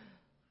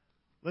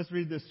 Let's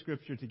read this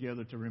scripture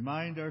together to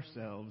remind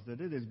ourselves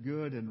that it is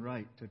good and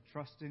right to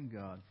trust in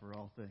God for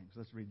all things.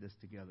 Let's read this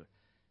together.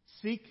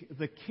 Seek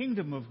the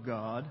kingdom of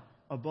God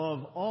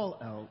above all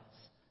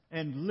else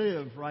and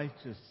live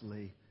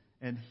righteously,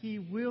 and He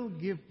will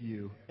give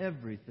you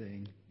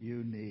everything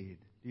you need.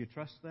 Do you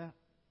trust that?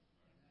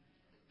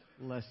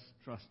 Let's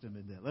trust Him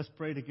in that. Let's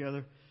pray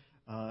together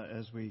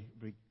as we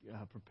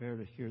prepare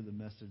to hear the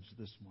message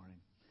this morning.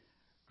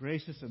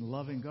 Gracious and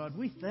loving God,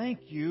 we thank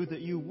You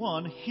that You,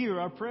 one, hear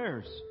our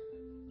prayers.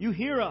 You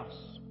hear us.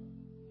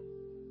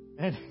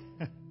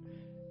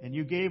 And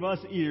You gave us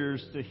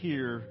ears to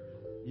hear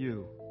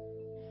You.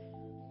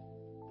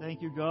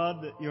 Thank You,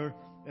 God, that You're,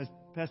 as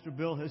Pastor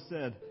Bill has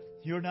said,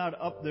 You're not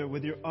up there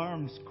with Your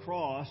arms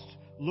crossed,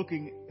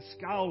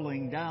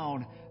 scowling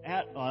down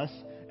at us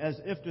as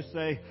if to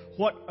say,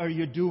 what are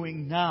you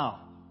doing now?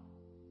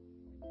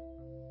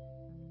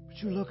 But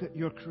You look at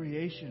Your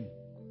creation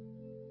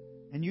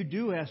and You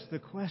do ask the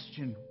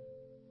question,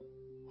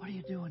 what are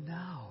you doing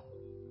now?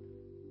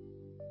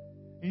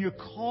 And You're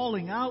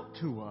calling out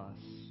to us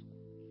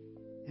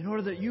in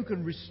order that You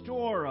can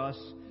restore us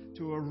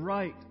to a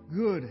right,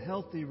 good,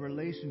 healthy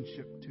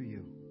relationship to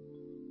You.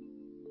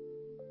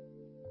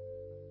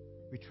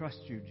 We trust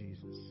You,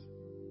 Jesus.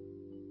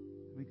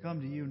 We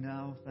come to You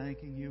now,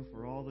 thanking You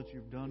for all that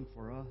You've done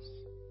for us.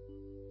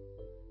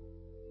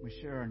 We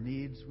share our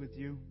needs with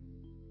You.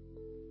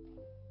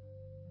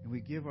 And we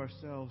give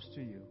ourselves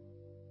to You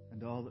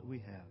and all that we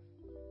have.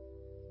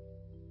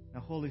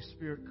 Now, Holy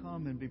Spirit,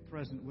 come and be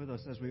present with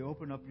us as we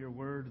open up Your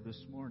Word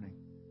this morning.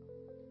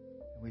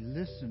 And we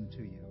listen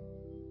to You.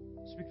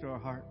 Speak to our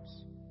hearts.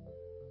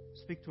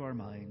 Speak to our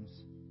minds.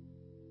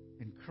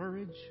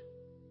 Encourage,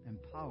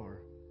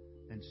 empower,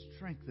 and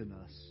strengthen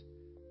us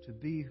to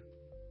be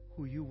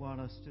who You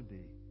want us to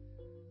be.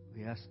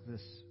 We ask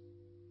this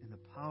in the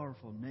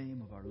powerful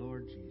name of our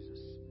Lord Jesus.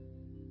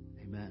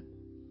 Amen.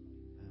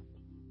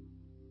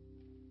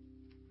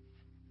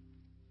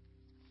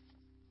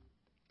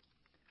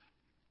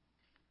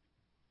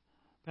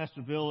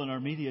 Pastor Bill and our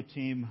media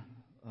team,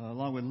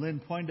 along with Lynn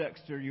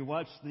Poindexter, you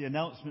watched the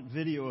announcement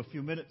video a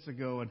few minutes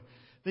ago, and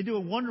they do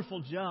a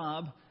wonderful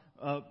job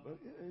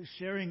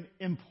sharing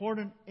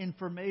important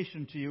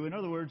information to you. In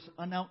other words,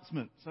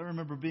 announcements. I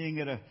remember being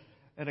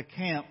at a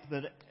camp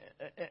that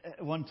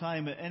at one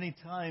time, any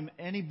time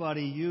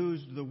anybody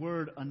used the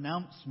word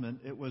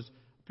announcement, it was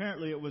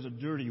a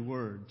dirty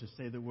word to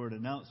say the word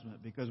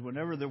announcement, because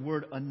whenever the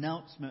word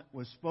announcement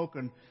was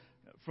spoken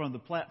from the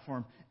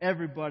platform,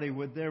 everybody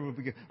would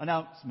be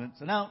announcements.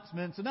 And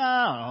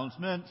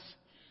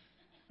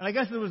I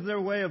guess it was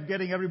their way of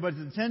getting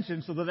everybody's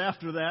attention so that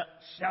after that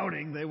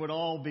shouting, they would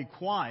all be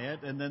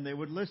quiet and then they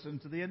would listen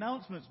to the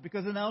announcements,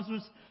 because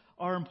announcements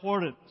are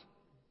important.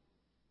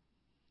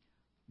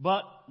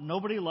 But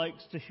nobody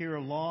likes to hear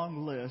a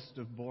long list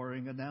of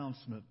boring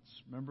announcements.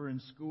 Remember in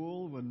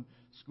school, when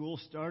school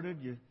started,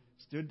 you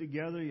stood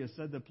together, you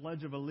said the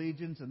Pledge of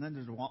Allegiance, and then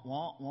there's wah,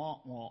 wah, wah,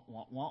 wah,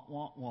 wah, wah,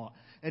 wah, wah.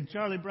 And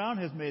Charlie Brown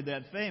has made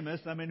that famous.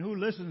 I mean, who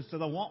listens to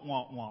the wah,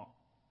 wah, wah?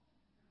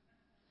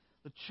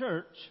 The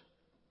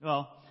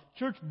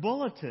church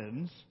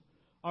bulletins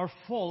are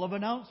full of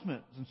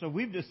announcements. And so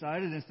we've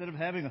decided, instead of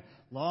having a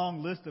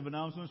long list of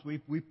announcements,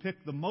 we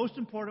picked the most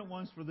important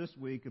ones for this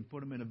week and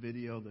put them in a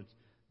video that's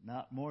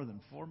not more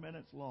than 4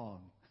 minutes long.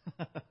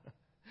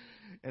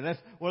 And that's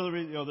one of the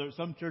reasons,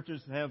 some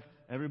churches have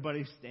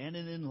everybody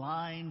standing in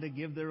line to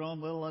give their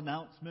own little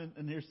announcement,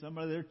 and here's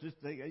somebody there just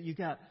you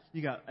got,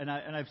 and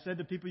I've said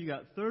to people, you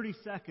got 30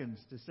 seconds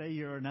to say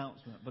your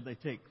announcement, but they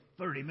take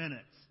 30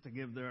 minutes to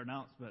give their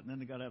announcement, and then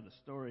they got to have the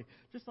story,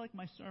 just like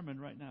my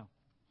sermon right now.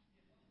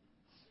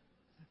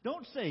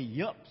 Don't say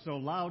yup so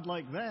loud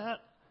like that.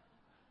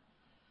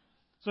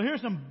 So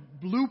here's some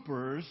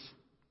bloopers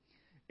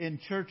in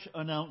church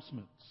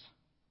announcements.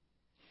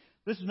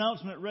 This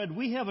announcement read,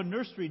 "We have a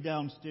nursery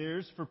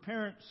downstairs for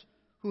parents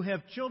who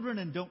have children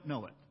and don't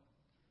know it."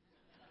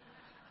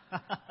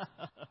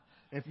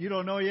 If you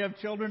don't know you have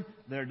children,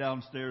 they're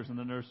downstairs in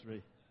the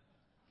nursery.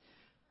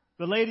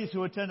 The ladies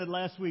who attended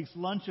last week's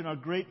luncheon are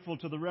grateful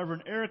to the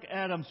Reverend Eric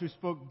Adams, who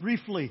spoke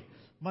briefly,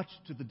 much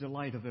to the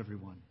delight of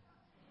everyone.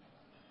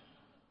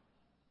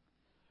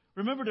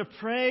 Remember to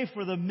pray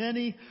for the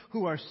many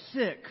who are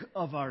sick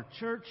of our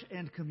church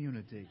and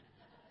community.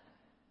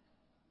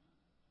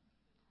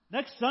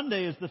 Next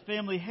Sunday is the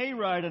family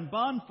hayride and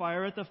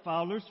bonfire at the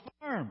Fowler's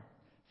Farm.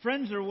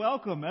 Friends are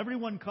welcome.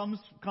 Everyone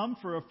come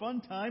for a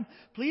fun time.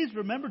 Please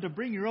remember to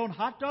bring your own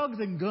hot dogs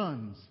and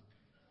guns.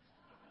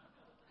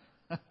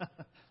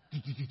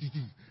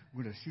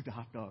 We're going to shoot the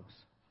hot dogs.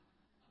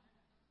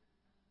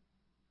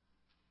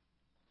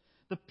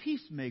 The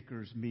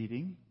Peacemakers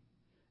meeting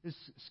is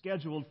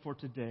scheduled for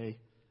today,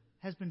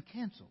 has been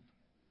canceled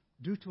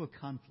due to a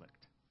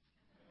conflict.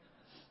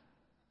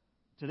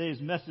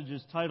 Today's message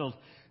is titled,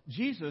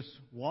 "Jesus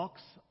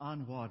Walks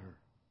on Water."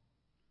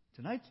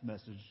 Tonight's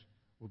message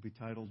will be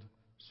titled,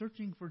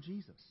 "Searching for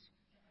Jesus."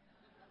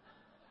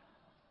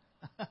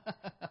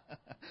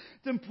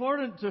 It's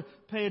important to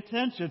pay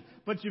attention,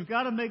 but you've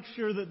got to make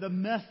sure that the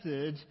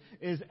message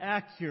is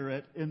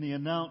accurate in the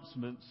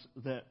announcements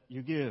that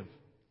you give.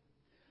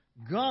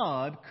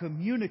 God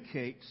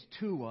communicates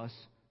to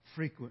us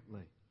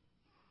frequently.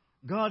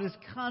 God is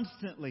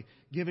constantly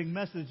giving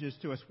messages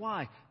to us.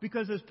 Why?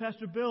 Because as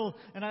Pastor Bill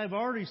and I have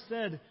already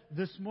said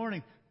this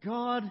morning,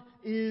 God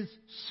is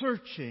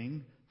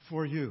searching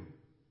for you.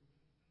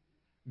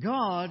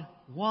 God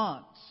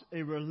wants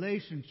a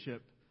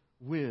relationship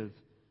with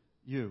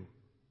you.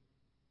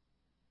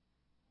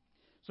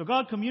 So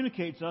God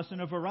communicates us in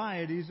a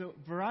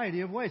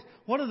variety of ways.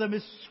 One of them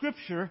is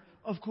Scripture,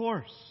 of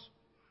course.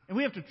 And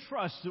we have to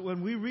trust that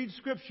when we read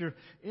Scripture,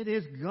 it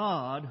is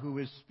God who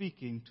is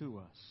speaking to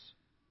us.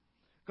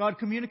 God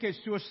communicates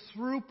to us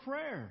through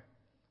prayer.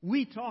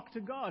 We talk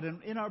to God,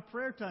 and in our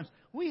prayer times,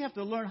 we have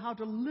to learn how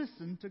to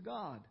listen to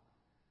God.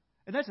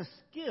 And that's a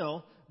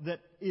skill that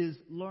is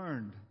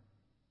learned.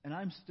 And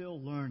I'm still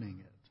learning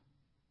it.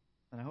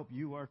 And I hope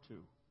you are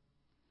too.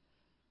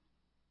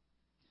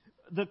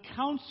 The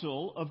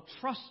counsel of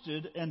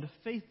trusted and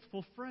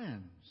faithful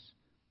friends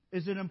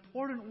is an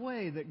important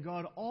way that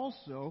God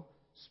also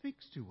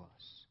speaks to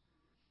us.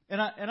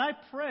 And I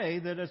pray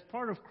that as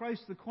part of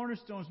Christ the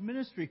Cornerstone's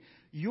ministry,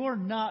 you're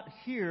not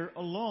here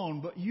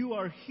alone, but you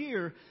are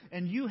here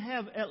and you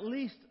have at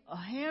least a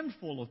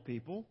handful of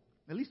people,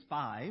 at least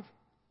 5,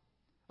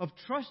 of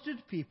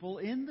trusted people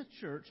in the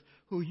church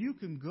who you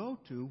can go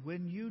to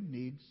when you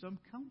need some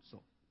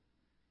counsel,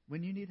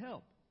 when you need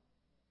help.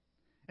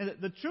 And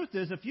the truth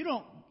is, if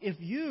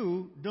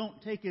you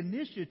don't take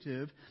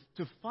initiative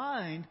to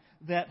find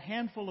that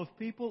handful of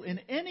people in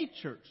any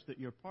church that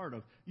you're part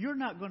of, you're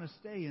not going to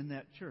stay in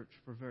that church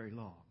for very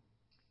long.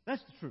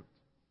 That's the truth.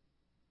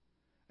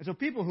 And so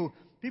people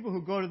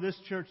who go to this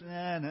church,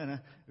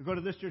 go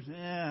to this church,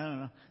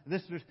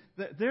 this church,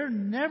 they're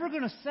never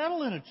going to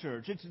settle in a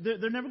church.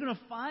 They're never going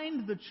to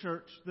find the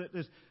church that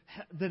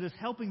is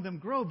helping them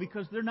grow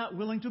because they're not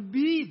willing to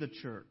be the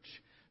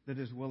church that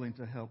is willing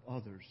to help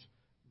others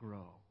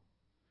grow.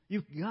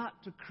 You've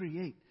got to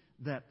create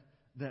that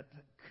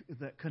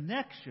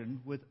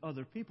connection with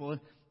other people.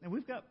 And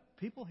we've got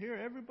people here,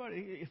 everybody.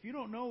 If you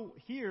don't know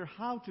here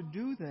how to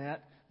do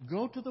that,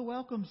 go to the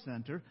Welcome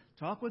Center.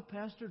 Talk with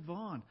Pastor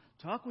Vaughn.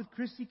 Talk with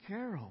Chrissy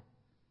Carroll.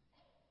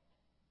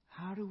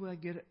 How do I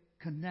get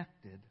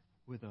connected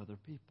with other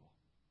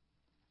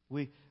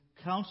people?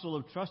 Counsel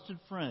of trusted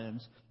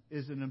friends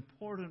is an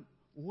important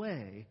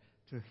way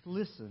to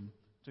listen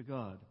to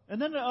God.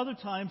 And then at other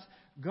times,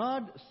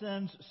 God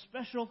sends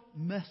special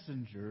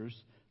messengers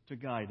to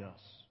guide us.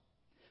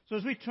 So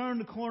as we turn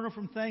the corner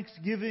from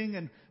Thanksgiving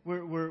and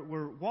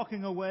we're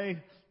walking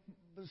away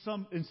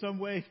in some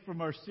way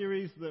from our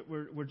series that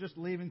we're just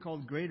leaving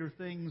called Greater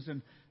Things,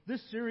 and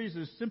this series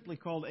is simply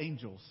called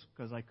Angels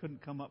because I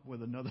couldn't come up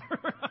with another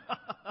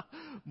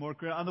more.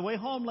 On the way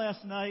home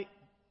last night,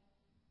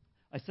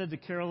 I said to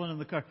Carolyn in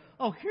the car,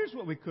 here's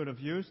what we could have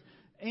used: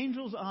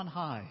 Angels on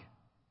High.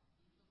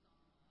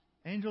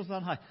 Angels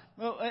on High.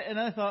 Well, and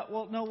I thought,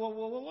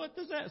 what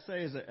does that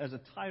say as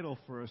a title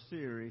for a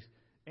series?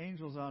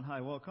 Angels on High.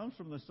 Well, it comes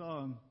from the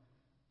song,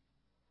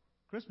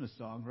 Christmas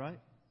song, right?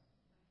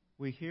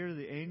 We hear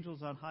the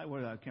angels on high.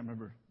 I can't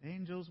remember.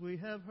 Angels we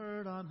have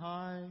heard on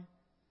high.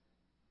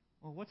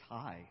 Well, what's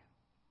high?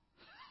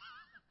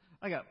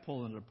 I got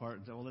pulling it apart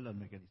and said, that doesn't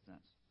make any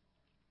sense.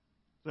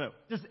 So,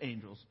 just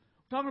angels.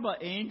 We're talking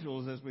about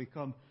angels as we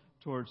come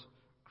towards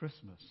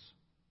Christmas.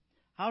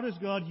 How does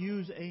God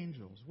use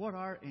angels? What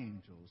are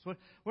angels?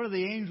 What are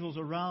the angels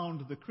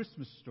around the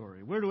Christmas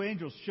story? Where do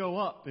angels show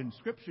up in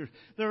Scripture?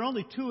 There are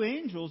only 2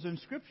 angels in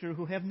Scripture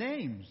who have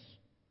names,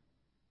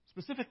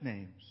 specific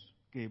names,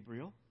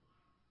 Gabriel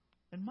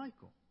and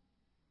Michael.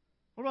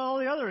 What about all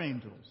the other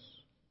angels?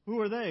 Who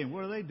are they?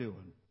 What are they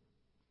doing?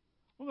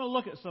 We're going to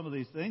look at some of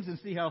these things and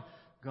see how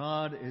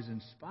God is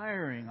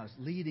inspiring us,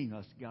 leading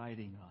us,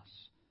 guiding us.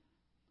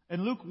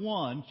 And Luke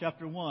 1,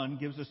 chapter 1,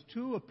 gives us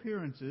two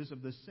appearances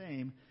of the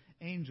same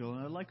angel.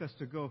 And I'd like us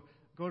to go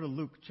to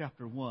Luke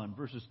chapter 1,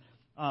 verses.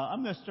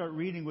 I'm going to start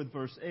reading with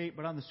verse 8,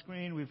 but on the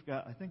screen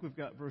I think we've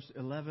got verse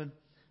 11,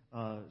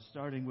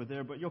 starting with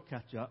there, but you'll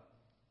catch up.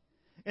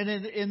 And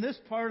in this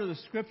part of the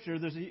Scripture,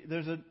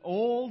 there's an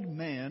old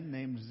man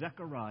named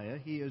Zechariah.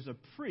 He is a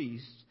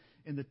priest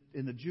in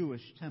the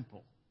Jewish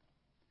temple.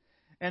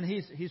 And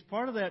he's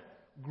part of that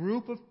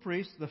group of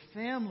priests, the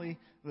family,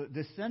 the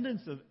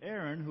descendants of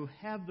Aaron, who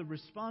have the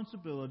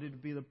responsibility to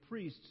be the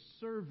priests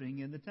serving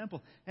in the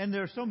temple. And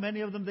there are so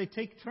many of them, they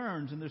take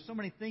turns, and there's so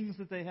many things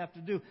that they have to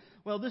do.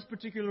 Well, this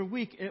particular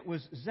week, it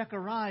was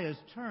Zechariah's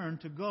turn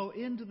to go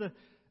into the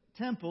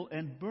temple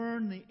and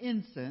burn the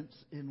incense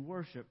in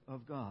worship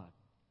of God.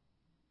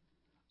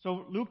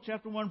 So Luke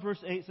chapter 1,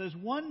 verse 8 says,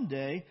 "One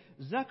day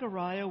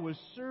Zechariah was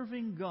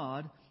serving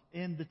God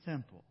in the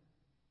temple,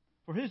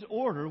 for his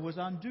order was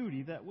on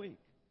duty that week.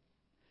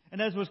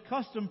 And as was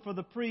custom for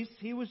the priests,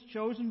 he was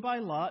chosen by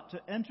lot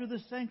to enter the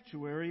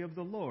sanctuary of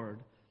the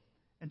Lord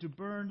and to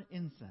burn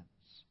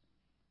incense.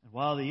 And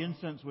while the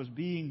incense was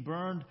being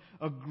burned,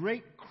 a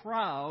great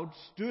crowd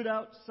stood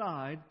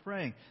outside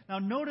praying." Now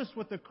notice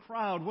what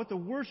the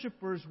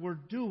worshipers were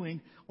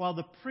doing while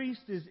the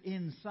priest is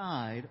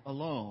inside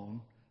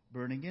alone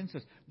burning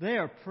incense. They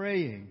are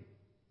praying.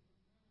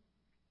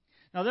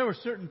 Now there were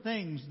certain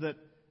things that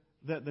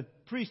the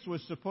priest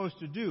was supposed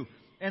to do.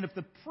 And if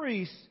the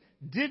priest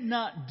did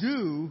not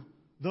do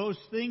those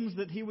things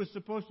that he was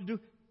supposed to do,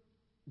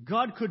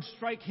 God could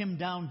strike him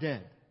down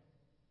dead.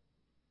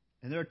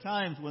 And there are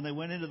times when they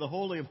went into the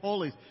Holy of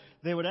Holies,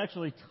 they would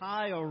actually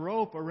tie a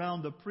rope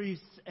around the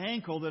priest's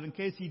ankle that in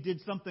case he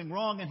did something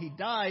wrong and he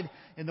died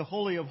in the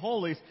Holy of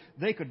Holies,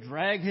 they could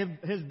drag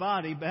his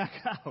body back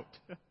out.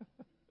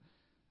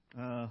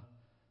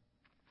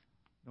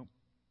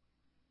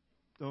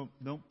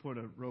 Don't put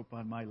a rope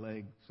on my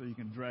leg so you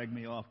can drag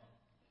me off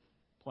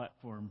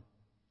platform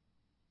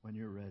when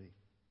you're ready.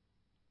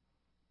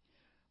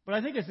 But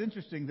I think it's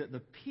interesting that the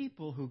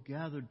people who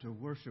gathered to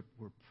worship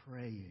were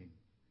praying.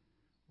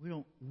 We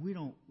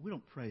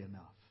don't pray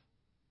enough.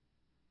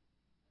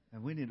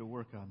 And we need to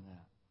work on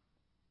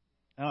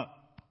that.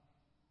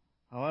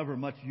 However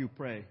much you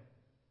pray,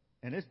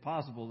 and it's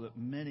possible that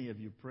many of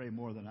you pray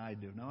more than I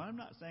do. Now, I'm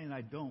not saying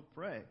I don't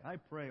pray. I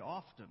pray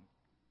often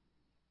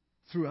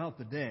throughout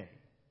the day.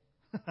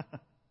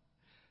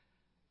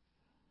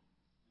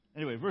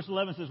 Anyway, verse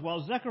 11 says,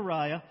 "While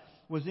Zechariah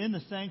was in the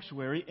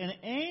sanctuary, an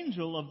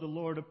angel of the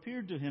Lord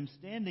appeared to him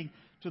standing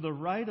to the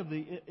right of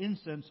the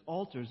incense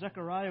altar.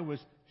 Zechariah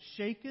was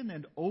shaken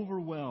and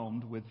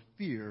overwhelmed with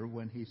fear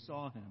when he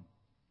saw him.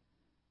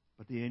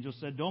 But the angel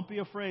said, 'Don't be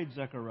afraid,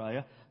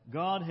 Zechariah.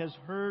 God has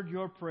heard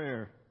your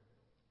prayer.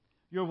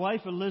 Your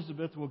wife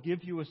Elizabeth will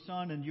give you a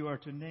son, and you are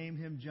to name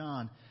him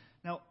John.'"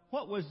 Now,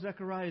 what was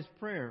Zechariah's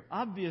prayer?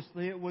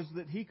 Obviously, it was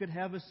that he could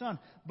have a son.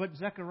 But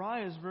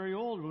Zechariah is very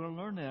old. We're going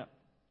to learn that.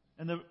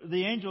 And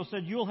the angel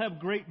said, "You'll have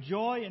great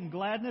joy and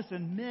gladness,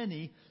 and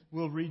many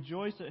will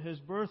rejoice at his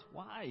birth."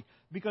 Why?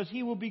 Because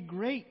he will be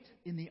great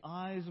in the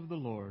eyes of the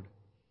Lord.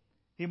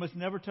 He must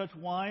never touch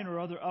wine or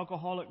other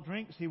alcoholic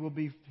drinks. He will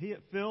be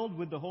filled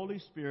with the Holy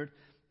Spirit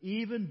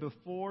even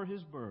before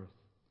his birth.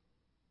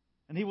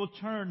 And he will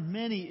turn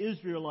many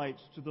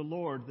Israelites to the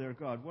Lord their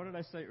God. What did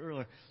I say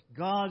earlier?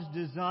 God's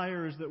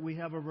desire is that we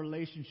have a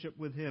relationship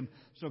with him.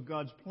 So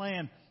God's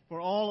plan for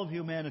all of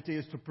humanity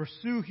is to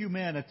pursue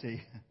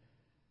humanity.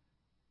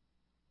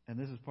 And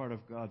this is part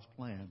of God's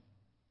plan.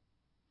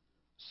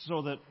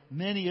 So that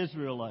many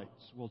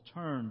Israelites will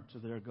turn to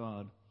their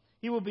God.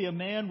 He will be a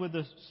man with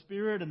the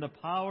spirit and the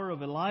power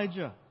of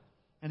Elijah.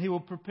 And he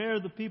will prepare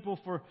the people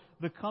for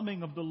the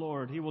coming of the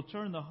Lord. He will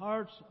turn the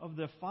hearts of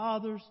their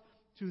fathers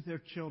to their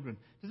children.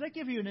 Does that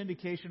give you an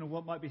indication of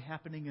what might be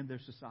happening in their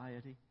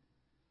society?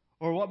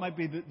 Or what might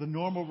be the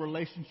normal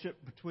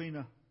relationship between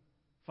a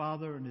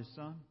father and his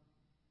son?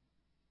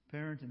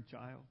 Parent and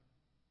child?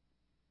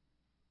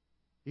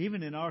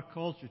 Even in our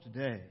culture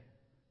today,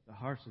 the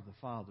hearts of the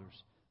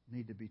fathers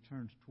need to be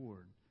turned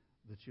toward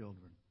the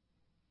children.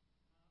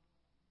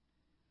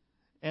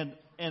 And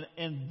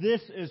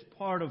this is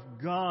part of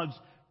God's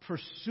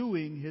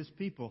pursuing his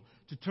people,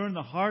 to turn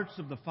the hearts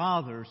of the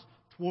fathers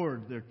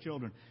toward their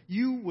children.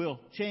 You will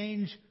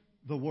change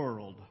the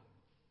world.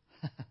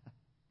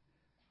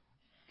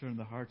 Turn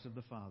the hearts of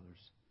the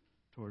fathers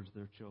towards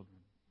their children.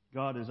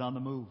 God is on the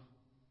move.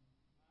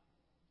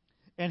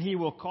 And he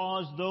will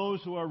cause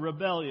those who are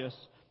rebellious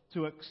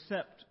to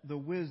accept the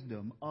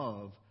wisdom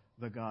of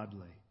the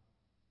godly.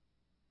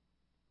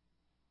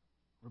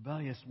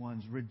 Rebellious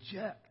ones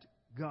reject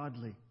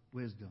godly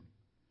wisdom.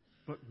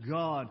 But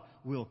God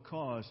will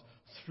cause,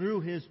 through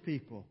his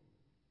people,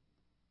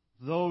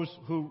 those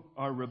who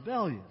are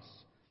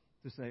rebellious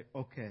to say,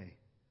 "Okay,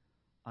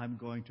 I'm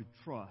going to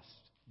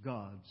trust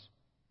God's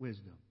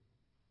wisdom."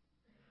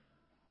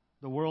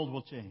 The world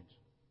will change.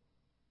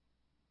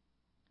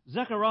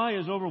 Zechariah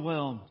is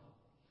overwhelmed.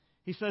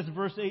 He says in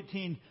verse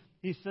 18,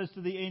 he says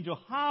to the angel,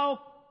 "How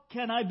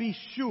can I be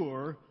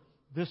sure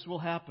this will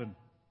happen?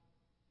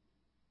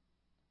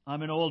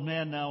 I'm an old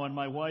man now, and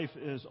my wife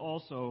is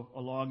also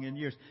along in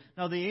years.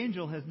 Now, the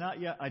angel has not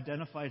yet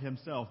identified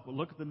himself, but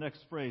look at the next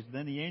phrase.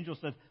 Then the angel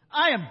said,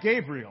 I am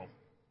Gabriel.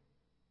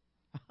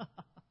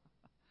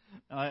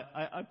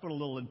 I put a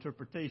little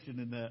interpretation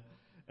in that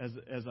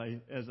as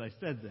I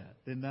said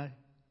that, didn't I?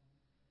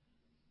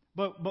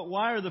 But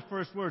why are the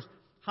first words?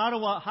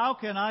 How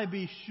can I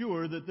be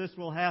sure that this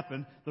will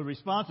happen? The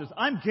response is,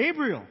 I'm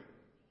Gabriel.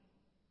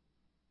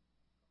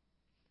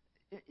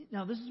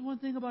 Now, this is one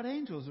thing about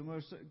angels, and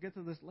we'll get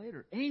to this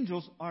later.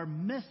 Angels are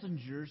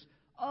messengers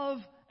of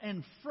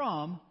and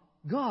from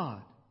God.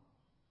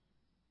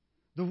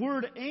 The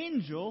word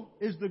angel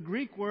is the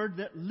Greek word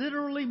that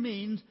literally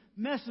means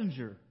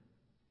messenger.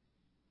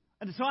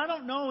 And so I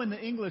don't know in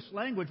the English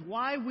language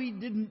why we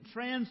didn't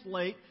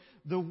translate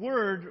the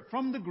word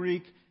from the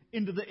Greek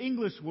into the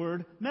English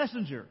word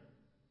messenger.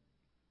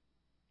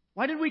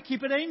 Why did we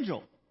keep it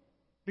angel?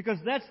 Because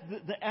that's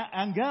the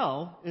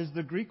angel is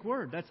the Greek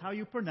word. That's how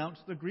you pronounce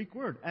the Greek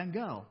word,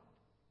 angel.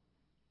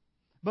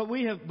 But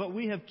we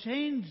have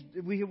changed.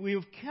 We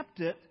have kept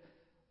it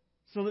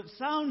so that it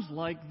sounds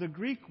like the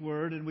Greek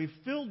word, and we've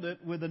filled it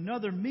with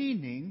another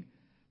meaning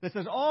that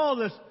says,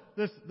 "Oh,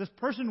 this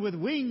person with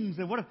wings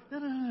and what?"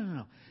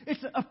 No.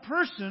 It's a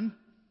person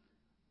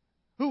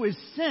who is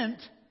sent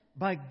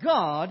by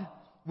God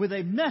with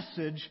a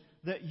message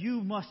that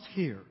you must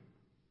hear.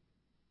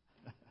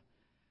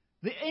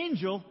 The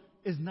angel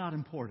is not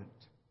important.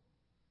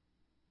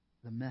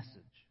 The message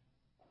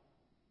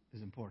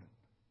is important.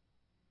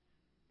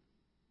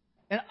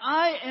 And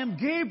I am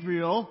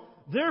Gabriel,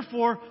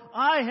 therefore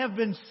I have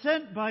been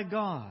sent by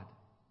God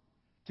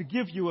to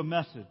give you a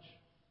message.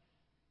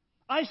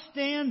 I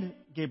stand,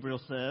 Gabriel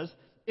says,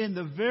 in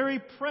the very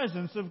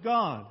presence of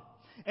God.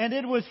 And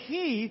it was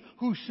He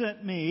who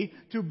sent me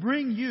to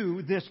bring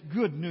you this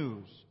good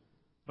news.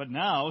 But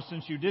now,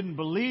 since you didn't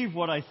believe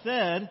what I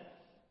said,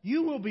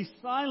 you will be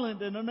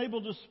silent and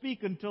unable to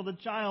speak until the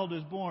child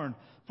is born.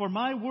 For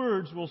my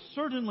words will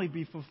certainly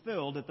be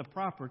fulfilled at the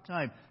proper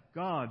time.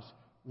 God's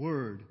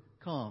word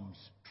comes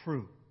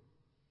true.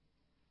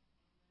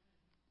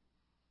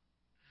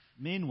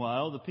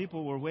 Meanwhile, the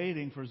people were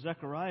waiting for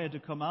Zechariah to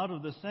come out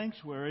of the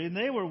sanctuary, and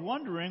they were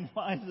wondering,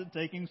 why is it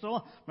taking so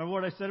long? Remember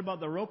what I said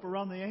about the rope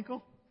around the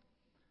ankle?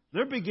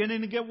 They're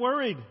beginning to get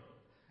worried.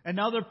 And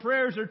now their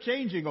prayers are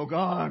changing. Oh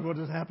God, what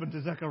has happened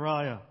to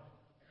Zechariah?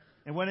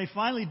 And when he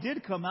finally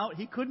did come out,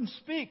 he couldn't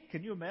speak.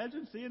 Can you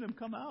imagine seeing him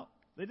come out?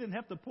 They didn't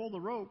have to pull the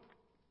rope.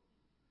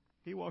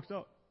 He walks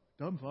out,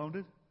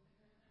 dumbfounded.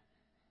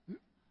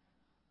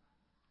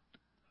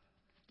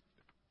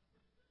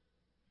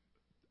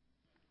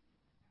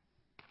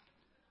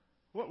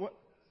 What?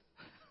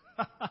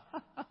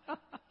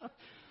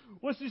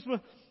 What's this?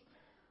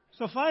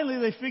 So finally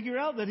they figure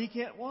out that he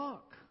can't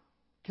walk,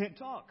 can't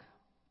talk.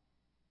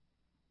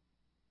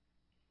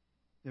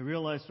 They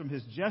realize from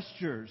his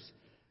gestures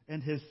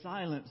and his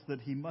silence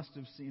that he must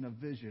have seen a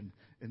vision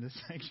in the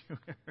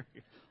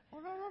sanctuary.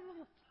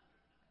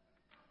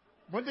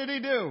 What did he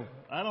do?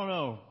 I don't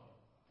know.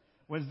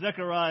 When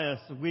Zechariah's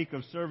week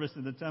of service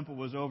in the temple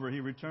was over, he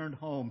returned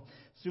home.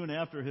 Soon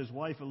after, his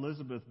wife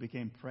Elizabeth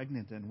became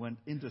pregnant and went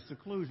into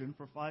seclusion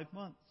for 5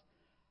 months.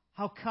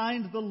 How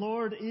kind the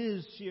Lord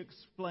is, she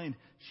explained.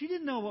 She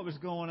didn't know what was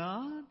going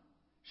on.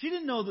 She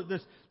didn't know that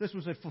this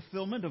was a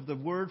fulfillment of the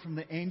word from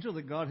the angel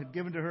that God had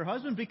given to her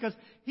husband, because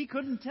he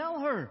couldn't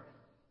tell her,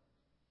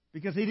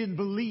 because he didn't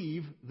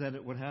believe that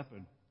it would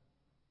happen.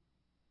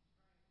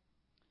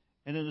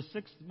 And in the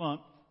 6th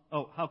month,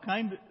 how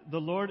kind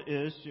the Lord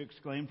is, she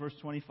exclaimed, verse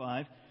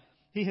 25.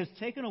 He has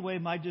taken away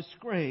my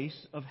disgrace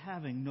of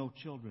having no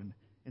children.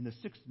 In the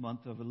 6th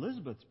month of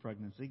Elizabeth's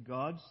pregnancy,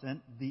 God sent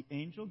the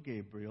angel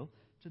Gabriel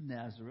to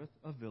Nazareth,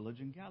 a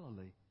village in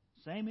Galilee.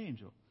 Same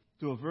angel,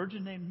 to a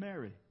virgin named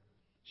Mary.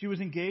 She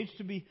was engaged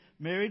to be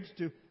married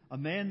to a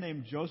man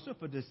named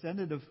Joseph, a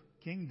descendant of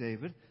King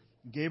David.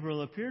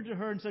 Gabriel appeared to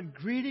her and said,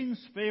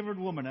 "Greetings, favored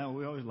woman." Now,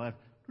 we always laugh.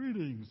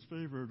 "Greetings,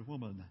 favored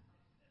woman.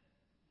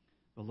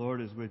 The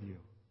Lord is with you."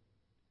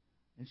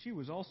 And she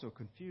was also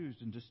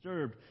confused and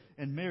disturbed.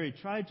 And Mary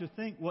tried to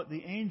think what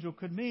the angel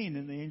could mean.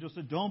 And the angel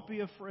said, "Don't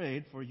be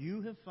afraid, for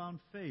you have found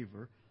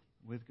favor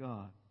with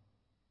God.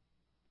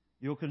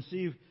 You'll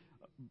conceive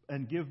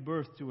and give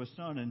birth to a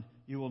son, and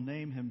you will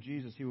name him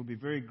Jesus. He will be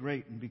very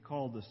great and be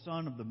called the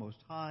Son of the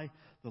Most High.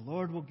 The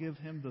Lord will give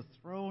him the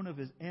throne of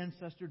his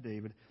ancestor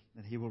David,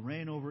 and he will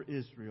reign over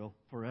Israel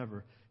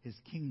forever. His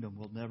kingdom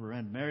will never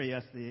end." Mary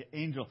asked the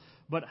angel,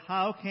 "But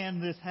how can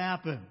this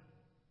happen?"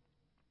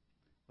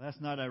 Last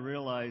night I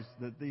realized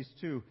that these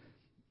two,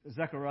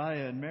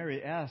 Zechariah and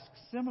Mary, ask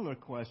similar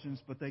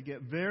questions, but they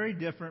get very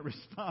different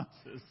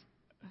responses.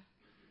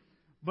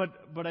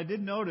 But I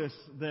did notice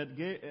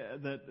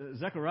that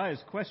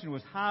Zechariah's question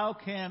was, "How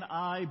can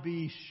I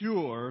be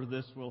sure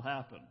this will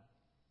happen?"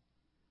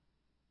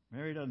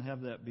 Mary doesn't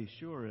have that "be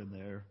sure" in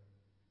there.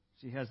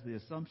 She has the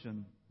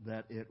assumption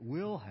that it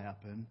will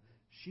happen.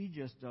 She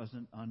just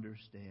doesn't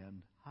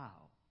understand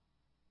how.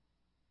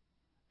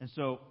 And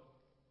so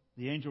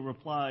the angel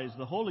replies,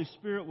 "The Holy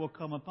Spirit will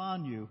come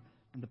upon you,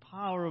 and the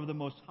power of the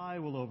Most High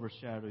will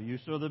overshadow you.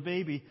 So the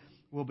baby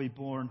will be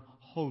born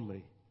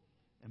holy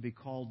and be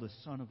called the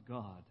Son of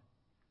God.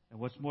 And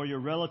what's more, your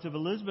relative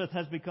Elizabeth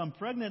has become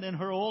pregnant in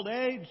her old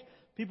age.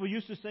 People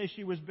used to say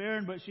she was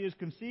barren, but she has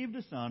conceived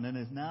a son and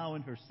is now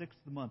in her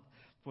 6th month.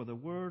 For the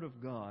Word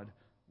of God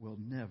will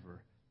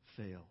never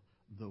fail.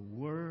 The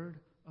Word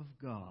of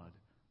God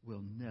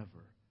will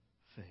never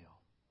fail.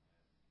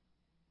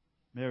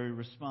 Mary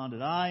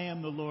responded, I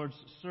am the Lord's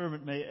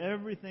servant. May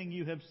everything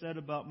you have said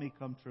about me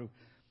come true.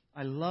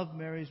 I love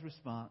Mary's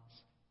response.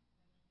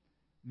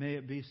 May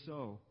it be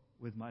so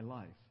with my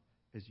life,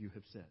 as you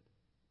have said.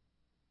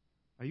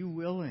 Are you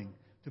willing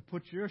to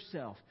put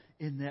yourself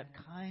in that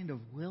kind of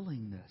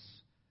willingness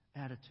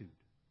attitude?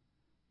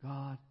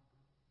 God,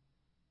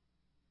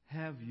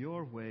 have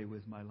your way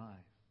with my life.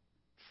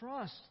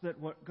 Trust that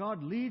what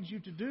God leads you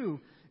to do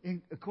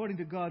according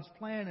to God's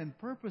plan and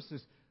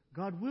purposes,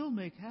 God will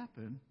make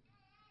happen,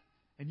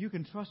 and you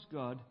can trust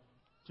God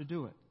to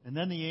do it. And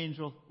then the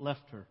angel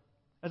left her.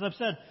 As I've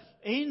said,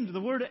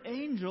 the word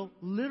angel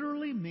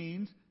literally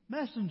means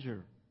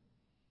messenger.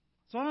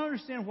 So I don't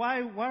understand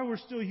why we're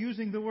still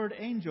using the word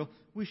angel.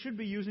 We should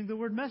be using the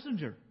word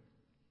messenger,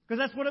 because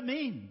that's what it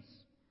means.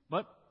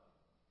 But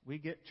we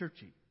get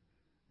churchy,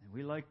 and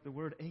we like the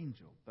word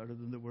angel better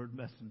than the word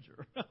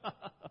messenger.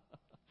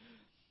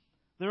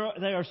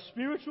 They are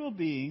spiritual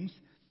beings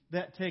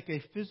that take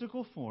a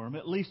physical form,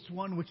 at least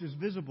one which is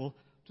visible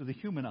to the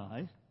human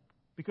eye,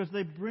 because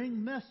they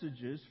bring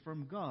messages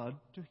from God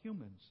to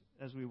humans,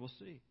 as we will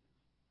see.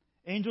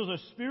 Angels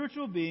are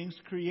spiritual beings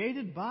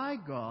created by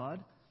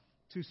God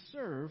to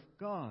serve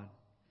God.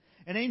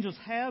 And angels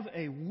have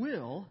a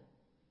will.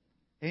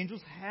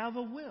 Angels have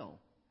a will.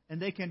 And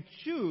they can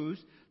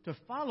choose to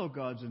follow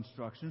God's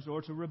instructions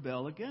or to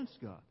rebel against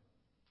God.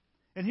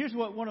 And here's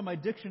what one of my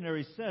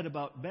dictionaries said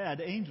about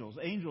bad angels,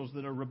 angels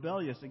that are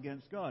rebellious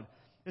against God.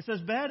 It says,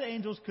 bad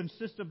angels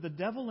consist of the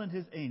devil and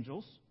his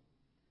angels.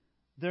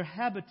 Their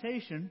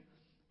habitation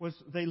was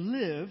they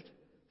lived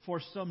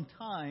for some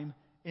time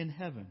in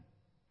heaven.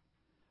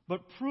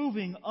 But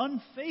proving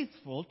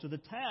unfaithful to the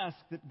task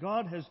that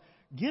God has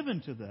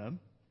given to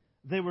them,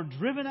 they were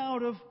driven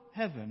out of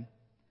heaven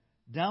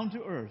down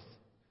to earth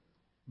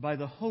by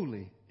the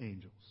holy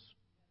angels.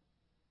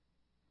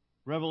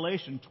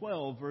 Revelation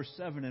 12, verse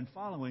 7 and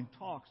following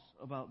talks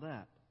about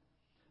that.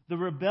 The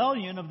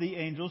rebellion of the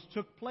angels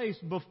took place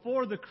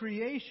before the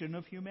creation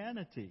of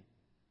humanity.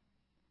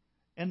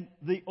 And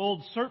the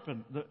old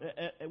serpent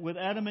with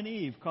Adam and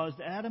Eve caused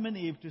Adam and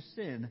Eve to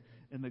sin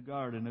in the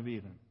Garden of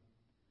Eden.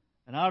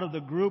 And out of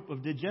the group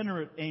of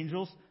degenerate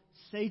angels,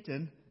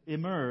 Satan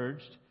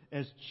emerged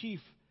as chief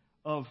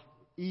of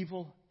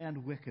evil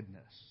and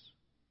wickedness.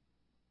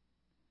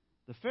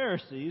 The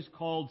Pharisees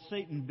called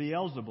Satan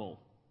Beelzebul,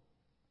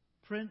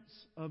 Prince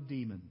of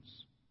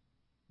Demons.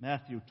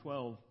 Matthew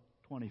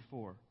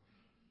 12:24.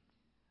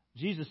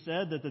 Jesus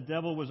said that the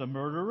devil was a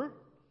murderer,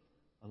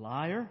 a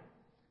liar,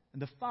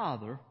 and the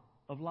father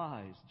of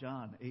lies.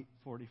 John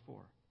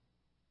 8:44.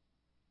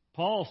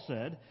 Paul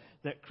said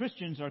that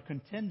Christians are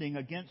contending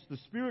against the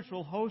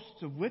spiritual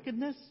hosts of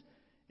wickedness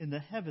in the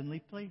heavenly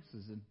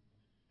places in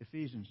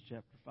Ephesians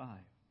chapter 5.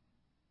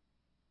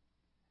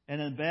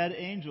 And then bad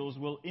angels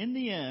will in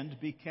the end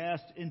be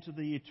cast into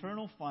the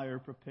eternal fire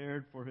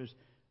prepared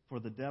for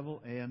the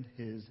devil and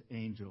his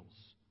angels,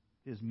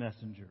 his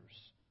messengers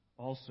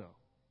also.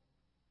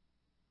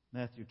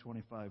 Matthew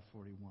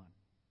 25:41.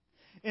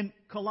 In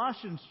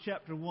Colossians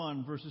chapter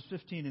 1, verses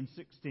 15 and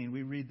 16,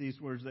 we read these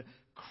words that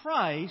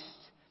Christ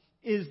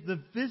is the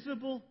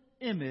visible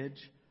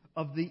image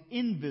of the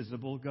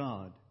invisible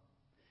God.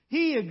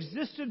 He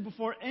existed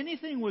before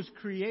anything was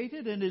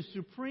created and is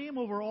supreme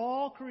over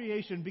all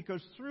creation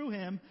because through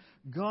Him,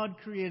 God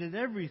created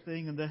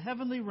everything in the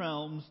heavenly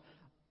realms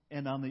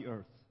and on the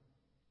earth.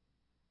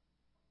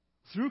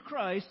 Through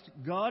Christ,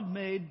 God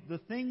made the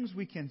things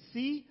we can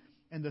see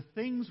and the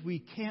things we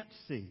can't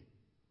see,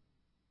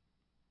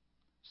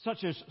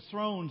 such as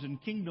thrones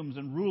and kingdoms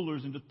and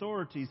rulers and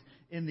authorities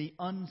in the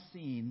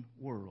unseen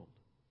world.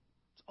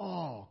 It's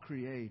all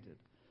created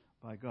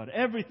by God.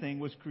 Everything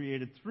was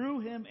created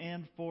through Him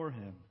and for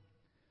Him.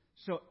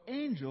 So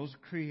angels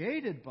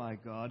created by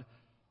God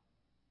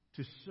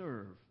to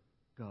serve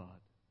God.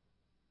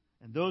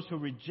 And those who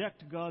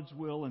reject God's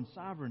will and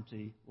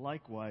sovereignty,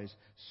 likewise,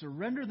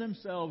 surrender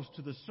themselves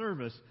to the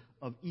service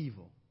of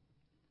evil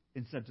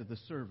instead of the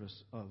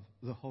service of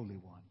the Holy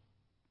One.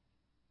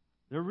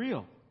 They're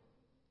real.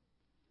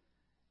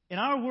 In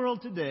our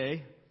world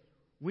today,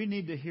 we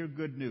need to hear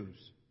good news,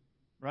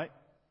 right?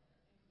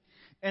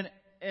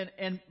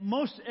 And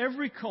most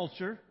every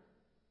culture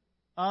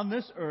on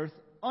this earth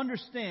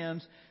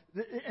understands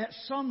that at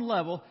some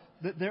level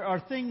that there are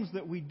things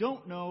that we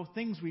don't know,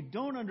 things we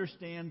don't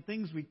understand,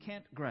 things we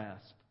can't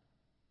grasp.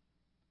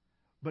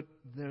 But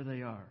there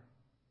they are.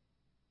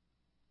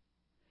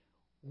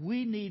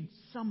 We need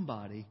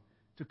somebody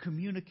to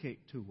communicate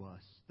to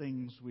us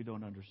things we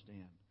don't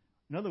understand.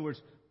 In other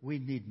words, we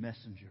need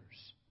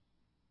messengers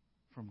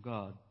from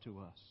God to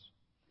us.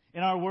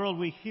 In our world,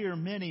 we hear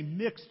many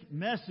mixed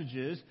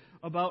messages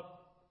about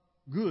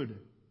good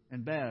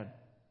and bad,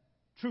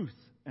 truth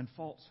and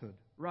falsehood,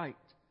 right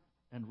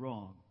and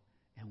wrong.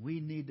 And we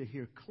need to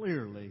hear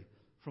clearly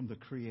from the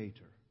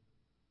Creator.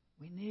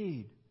 We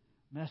need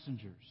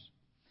messengers.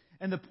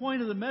 And the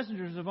point of the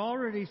messengers, I've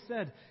already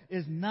said,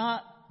 is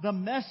not the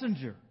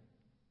messenger.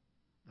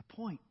 The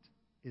point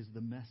is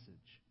the message.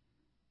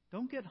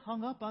 Don't get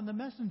hung up on the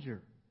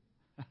messenger.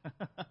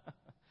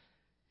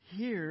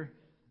 Hear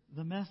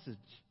the message.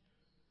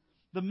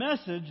 The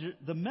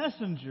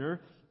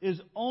messenger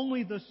is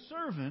only the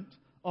servant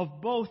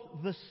of both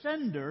the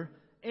sender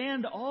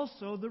and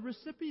also the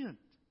recipient.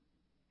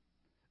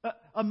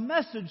 A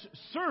message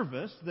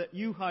service that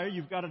you hire,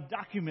 you've got a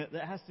document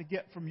that has to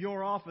get from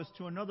your office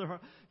to another.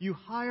 You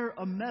hire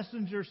a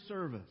messenger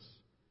service.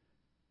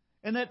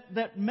 And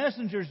that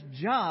messenger's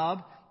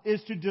job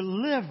is to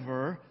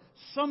deliver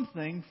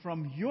something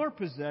from your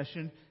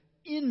possession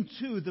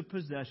into the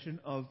possession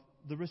of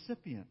the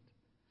recipient.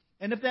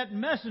 And if that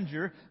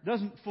messenger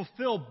doesn't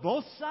fulfill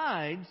both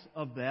sides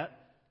of that,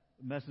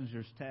 the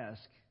messenger's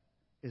task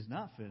is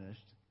not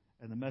finished,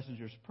 and the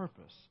messenger's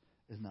purpose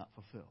is not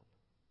fulfilled.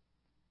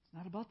 It's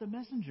not about the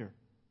messenger.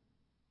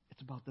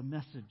 It's about the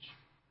message.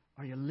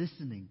 Are you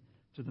listening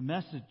to the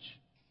message?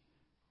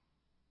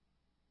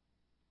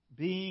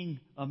 Being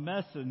a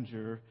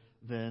messenger,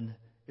 then,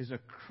 is a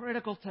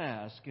critical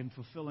task in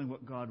fulfilling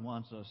what God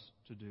wants us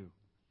to do.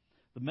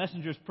 The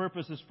messenger's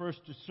purpose is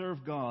first to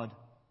serve God,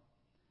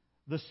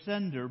 the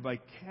sender, by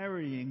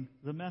carrying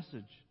the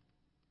message.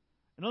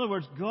 In other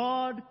words,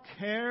 God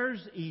cares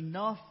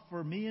enough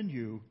for me and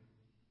you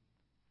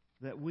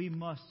that we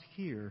must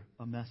hear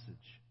a message.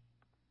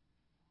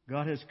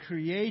 God has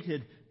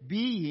created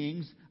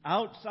beings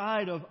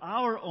outside of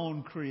our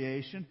own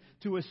creation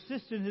to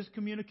assist in His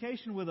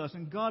communication with us.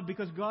 And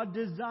because God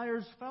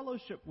desires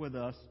fellowship with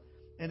us,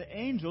 and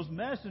angels,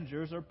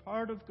 messengers, are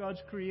part of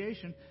God's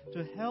creation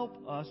to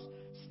help us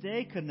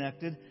stay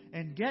connected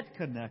and get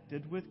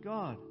connected with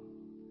God.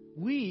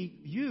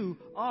 You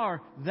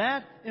are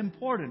that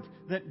important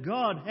that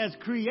God has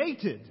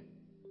created.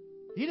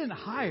 He didn't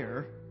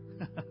hire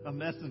a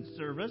message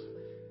service.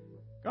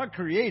 God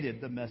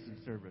created the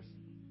message service.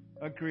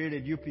 God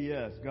created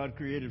UPS. God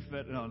created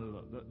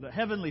the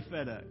heavenly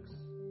FedEx.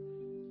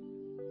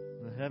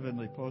 The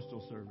heavenly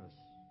postal service.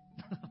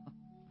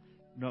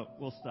 No,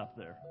 we'll stop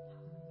there.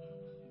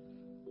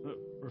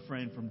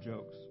 Refrain from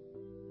jokes.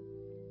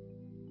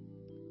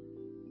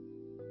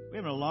 We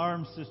have an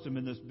alarm system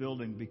in this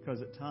building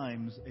because at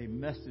times a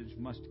message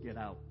must get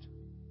out.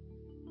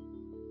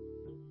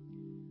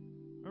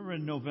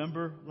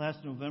 Remember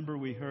last November,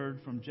 we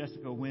heard from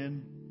Jessica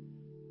Wynn.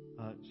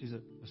 She's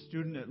a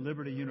student at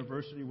Liberty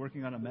University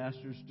working on a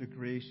master's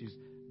degree. She's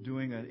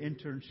doing an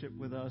internship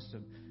with us.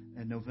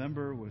 And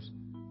November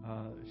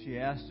she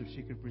asked if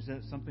she could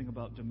present something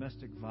about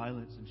domestic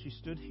violence. And she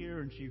stood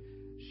here and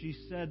she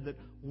said that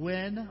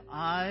when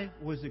I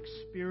was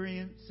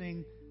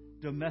experiencing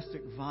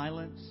domestic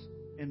violence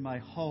in my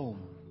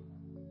home,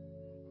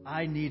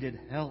 I needed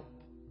help.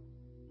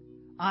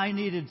 I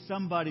needed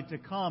somebody to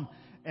come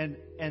and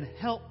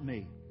help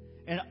me.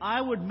 And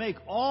I would make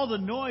all the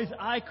noise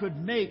I could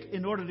make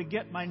in order to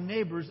get my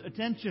neighbor's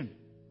attention.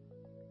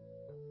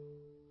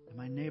 And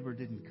my neighbor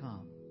didn't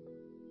come.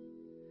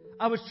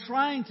 I was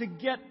trying to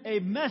get a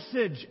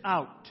message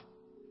out,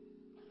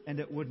 and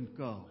it wouldn't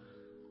go.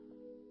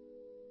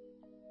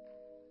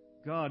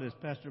 God, as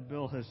Pastor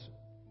Bill has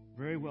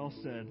very well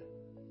said,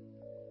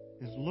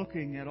 is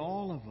looking at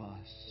all of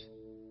us,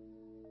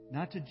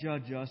 not to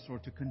judge us or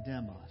to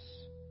condemn us,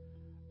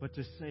 but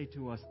to say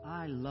to us,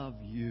 I love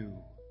you.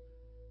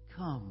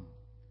 Come,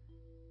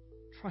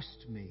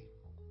 trust me,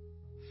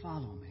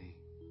 follow me.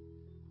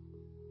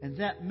 And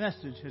that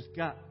message has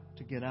got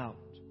to get out.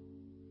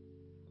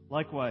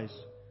 Likewise,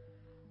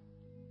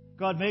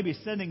 God may be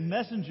sending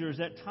messengers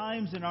at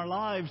times in our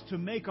lives to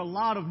make a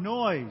lot of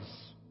noise,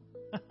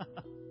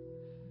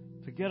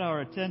 to get our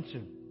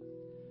attention.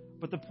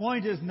 But the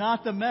point is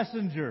not the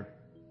messenger.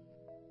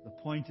 The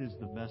point is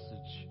the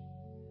message.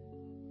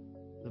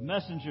 The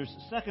messenger's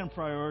second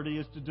priority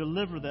is to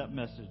deliver that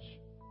message.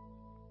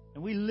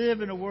 And we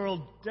live in a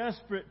world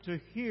desperate to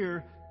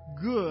hear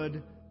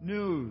good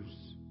news.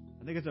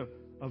 I think it's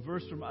a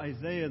verse from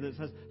Isaiah that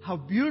says, how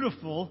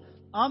beautiful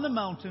on the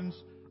mountains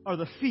are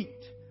the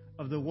feet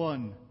of the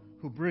one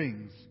who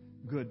brings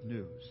good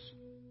news.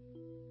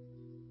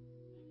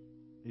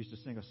 I used to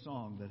sing a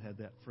song that had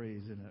that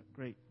phrase in a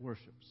great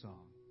worship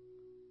song.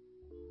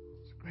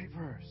 It's a great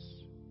verse.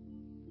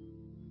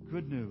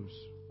 Good news,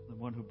 the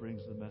one who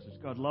brings the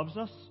message. God loves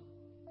us.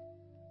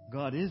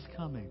 God is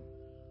coming.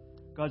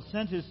 God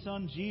sent His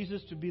Son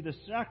Jesus to be the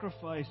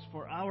sacrifice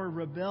for our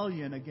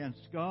rebellion against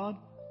God.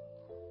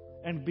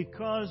 And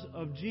because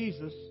of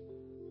Jesus,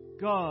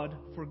 God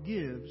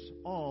forgives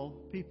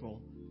all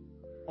people,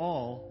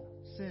 all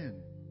sin.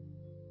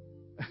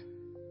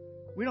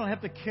 We don't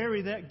have to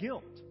carry that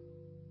guilt.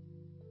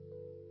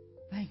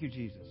 Thank you,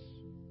 Jesus.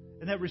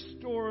 And that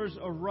restores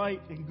a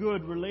right and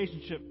good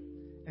relationship.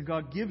 And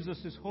God gives us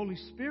His Holy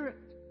Spirit.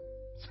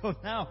 So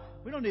now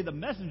we don't need the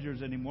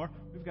messengers anymore.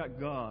 We've got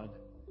God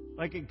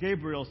Like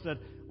Gabriel said,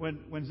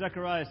 when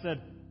Zechariah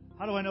said,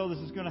 how do I know this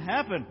is going to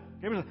happen?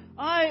 Gabriel said,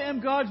 I am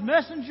God's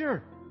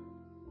messenger.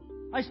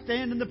 I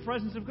stand in the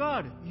presence of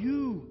God.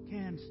 You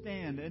can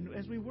stand. And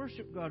as we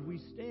worship God, we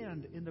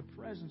stand in the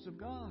presence of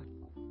God.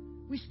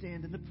 We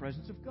stand in the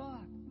presence of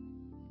God.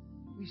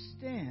 We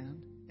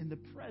stand in the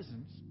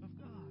presence of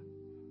God.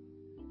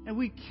 And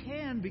we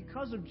can,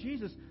 because of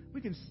Jesus,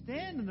 we can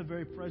stand in the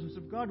very presence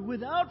of God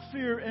without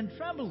fear and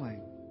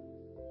trembling.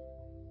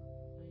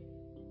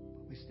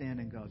 We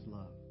stand in God's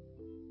love.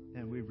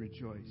 And we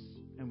rejoice.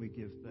 And we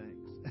give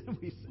thanks. And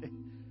we say,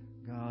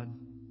 God,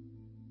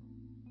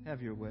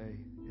 have your way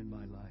in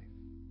my life.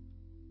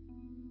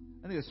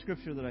 I think the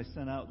scripture that I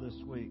sent out this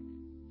week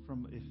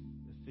from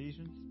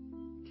Ephesians,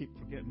 I keep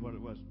forgetting what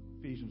it was,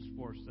 Ephesians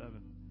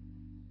 4:7.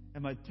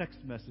 And my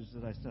text message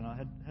that I sent out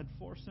had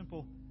 4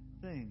 simple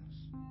things.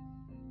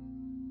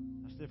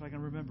 I'll see if I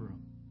can remember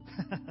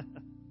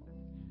them.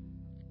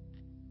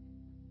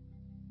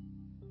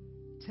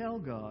 Tell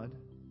God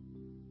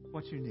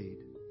what you need.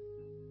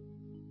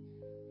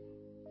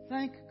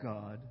 Thank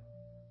God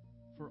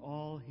for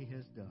all He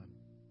has done.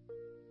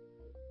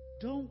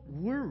 Don't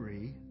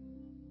worry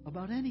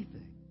about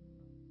anything.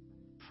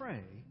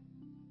 Pray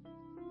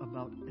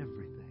about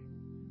everything.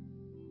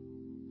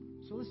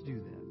 So let's do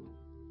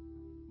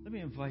that. Let me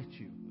invite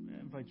you. I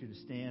invite you to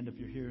stand if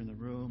you're here in the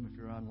room. If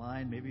you're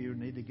online, maybe you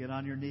need to get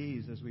on your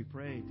knees as we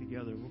pray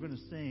together. We're going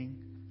to sing.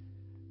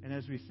 And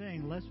as we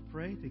sing, let's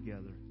pray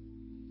together.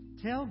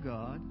 Tell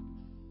God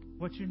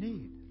what you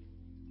need.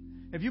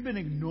 Have you been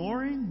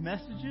ignoring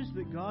messages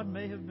that God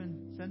may have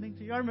been sending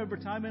to you? I remember a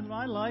time in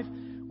my life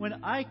when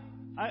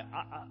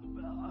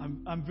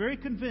I'm very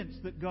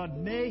convinced that God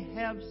may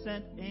have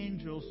sent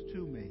angels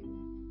to me.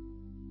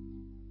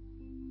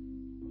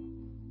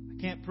 I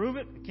can't prove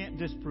it. I can't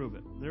disprove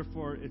it.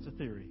 Therefore, it's a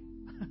theory.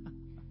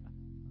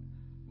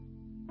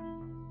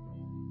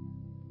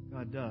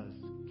 God does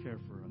care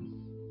for us.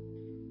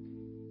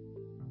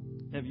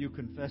 Have you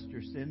confessed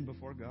your sin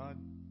before God?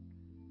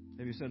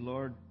 Have you said,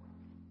 Lord,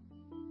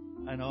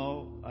 I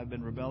know I've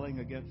been rebelling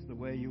against the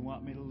way you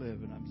want me to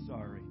live, and I'm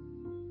sorry.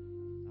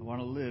 I want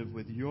to live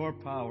with your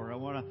power. I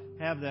want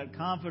to have that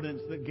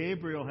confidence that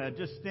Gabriel had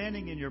just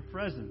standing in your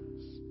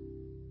presence.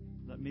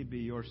 Let me be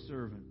your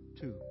servant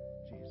too,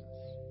 Jesus.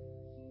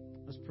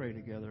 Let's pray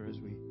together as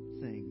we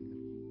sing.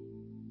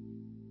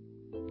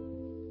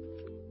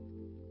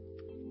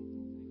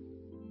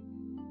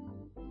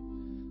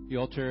 The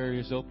altar area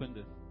is open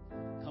to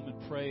come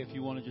and pray. If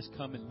you want to just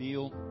come and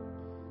kneel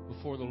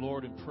before the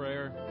Lord in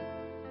prayer.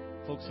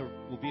 Folks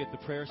will be at the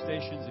prayer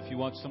stations if you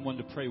want someone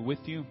to pray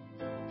with you.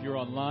 If you're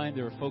online,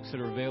 there are folks that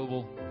are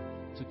available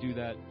to do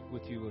that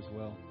with you as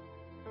well.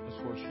 Let's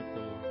worship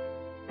the Lord.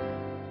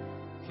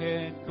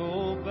 Can't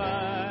go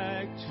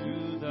back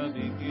to the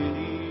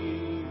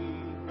beginning.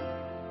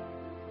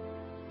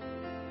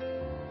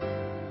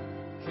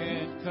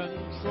 Can't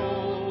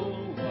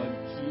control what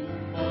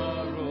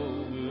tomorrow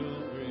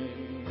will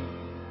bring.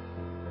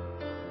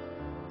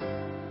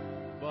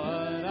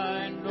 But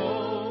I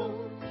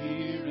know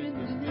here in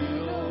the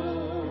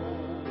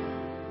middle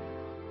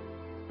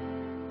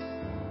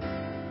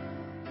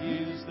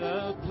is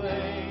the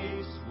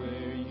place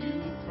where you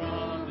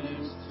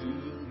promised to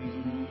be.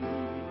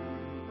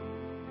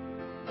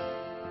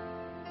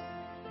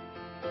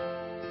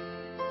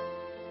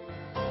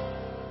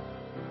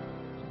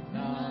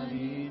 Not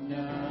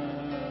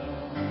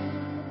enough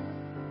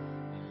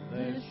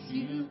unless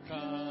you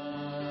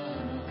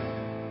come.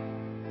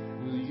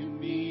 Will you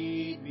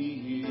meet me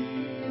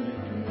here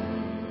again?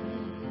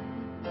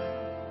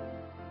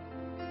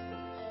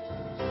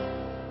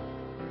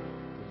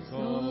 'Cause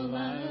all I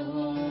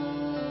want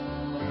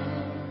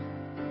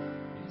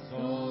is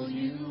all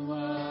you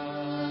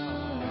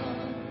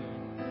are.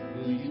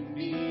 Will you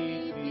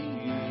meet me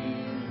here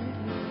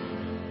again?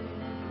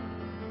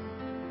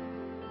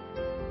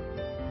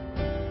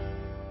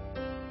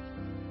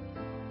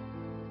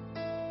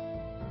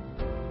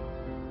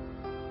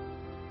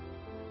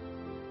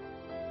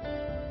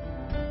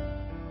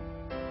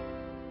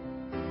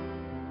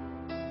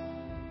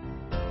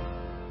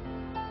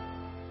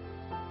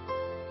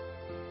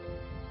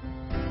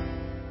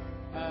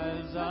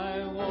 As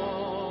I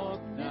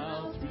walk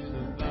now through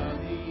the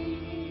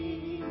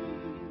valley,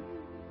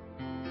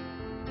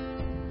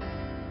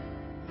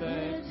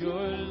 let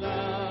your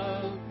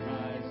love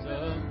rise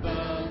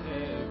above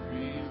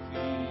every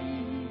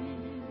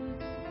fear.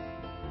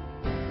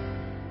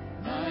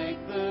 Like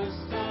the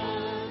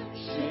sun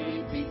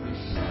shaping the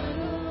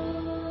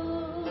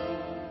shadow,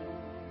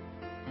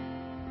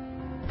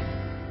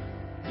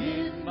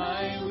 in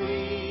my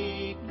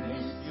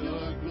weakness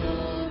your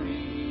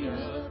glory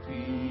appears.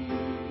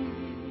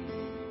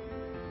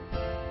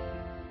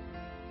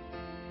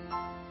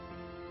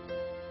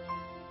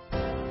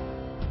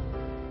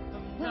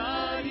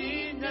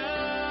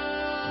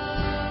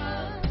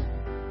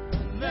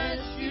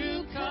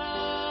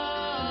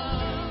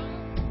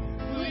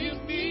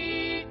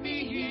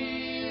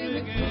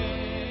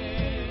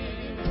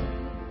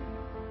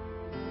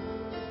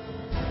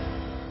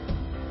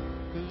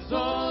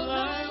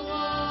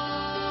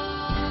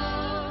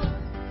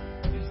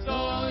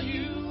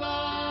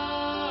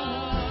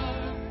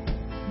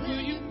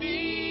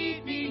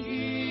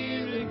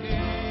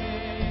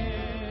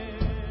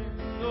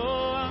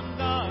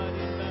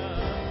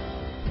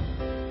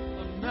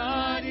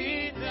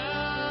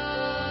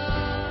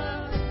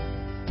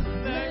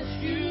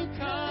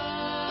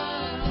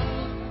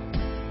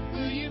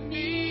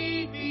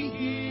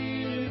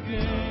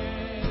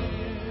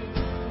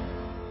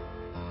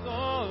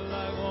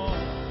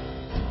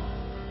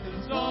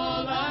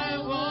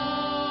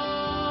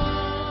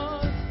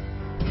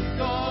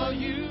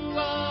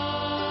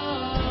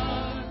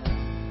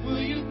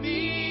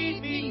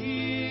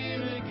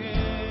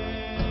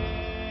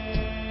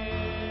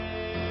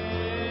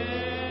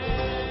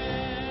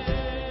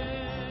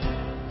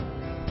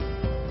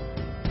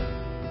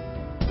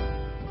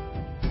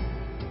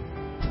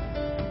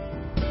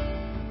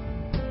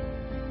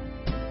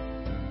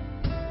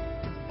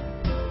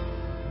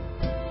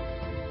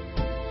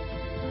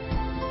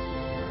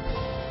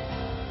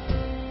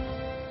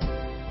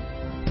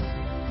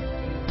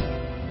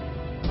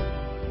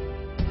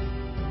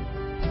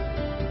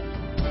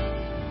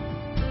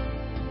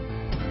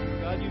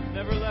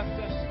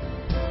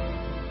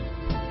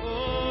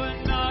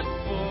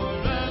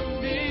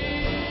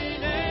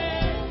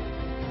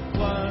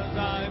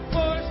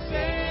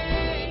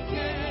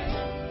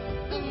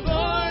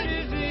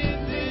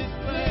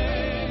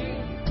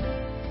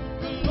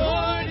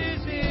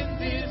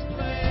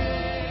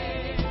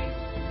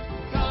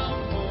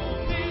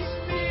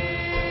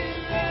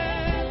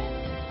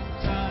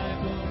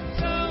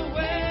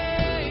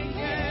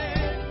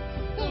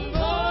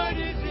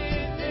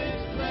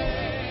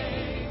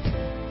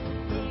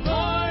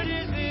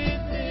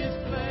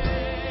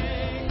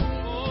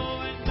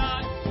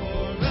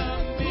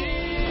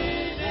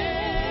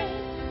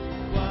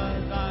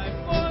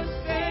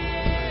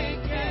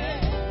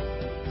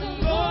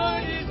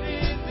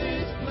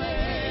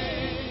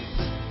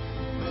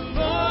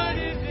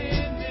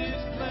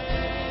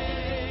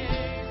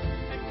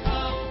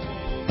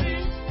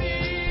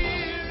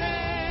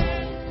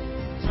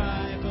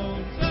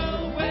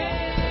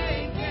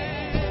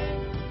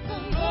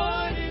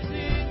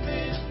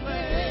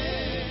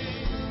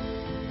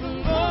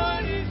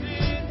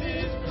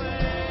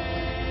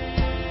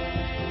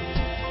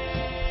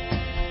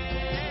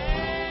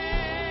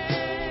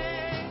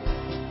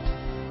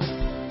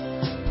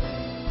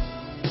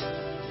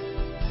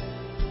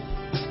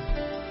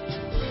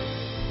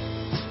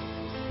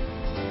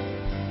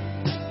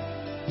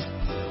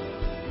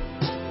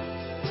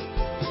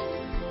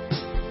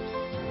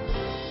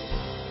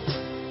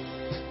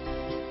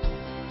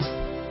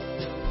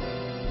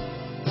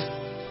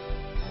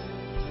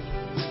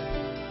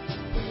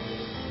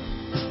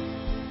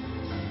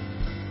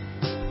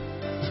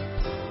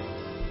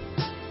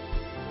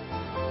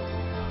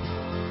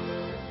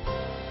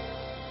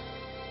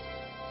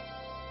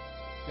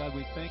 God,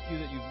 we thank you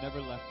that you've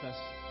never left us.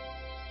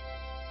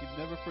 You've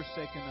never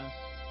forsaken us.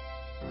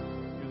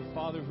 You're the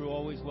Father who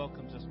always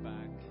welcomes us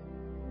back.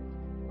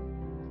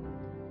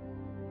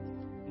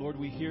 Lord,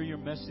 we hear your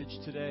message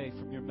today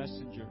from your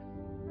messenger.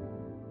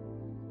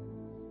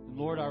 And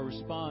Lord, our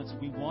response,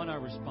 we want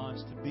our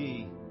response to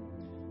be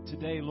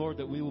today, Lord,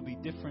 that we will be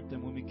different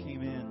than when we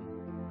came in.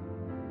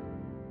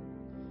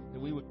 That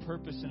we would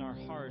purpose in our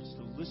hearts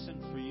to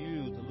listen for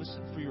you, to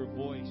listen for your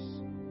voice,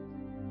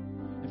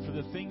 and for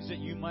the things that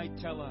you might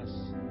tell us,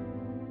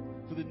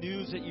 for the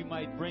news that you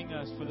might bring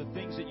us, for the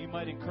things that you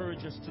might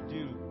encourage us to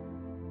do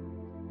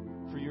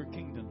for your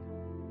kingdom.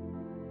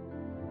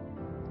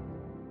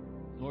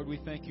 Lord, we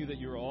thank you that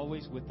you're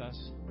always with us,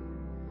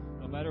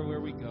 no matter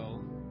where we go.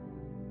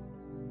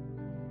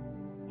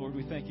 Lord,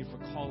 we thank you for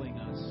calling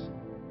us.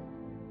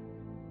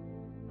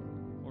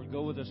 Lord,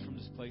 go with us from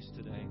this place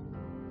today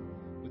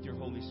with your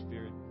Holy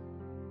Spirit.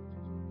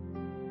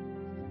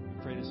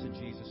 We pray this in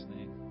Jesus'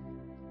 name.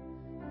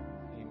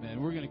 Amen.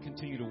 We're going to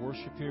continue to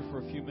worship here for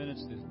a few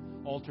minutes. The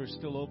altar is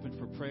still open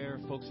for prayer.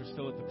 Folks are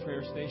still at the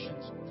prayer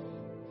stations.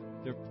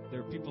 There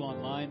are people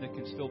online that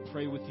can still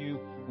pray with you.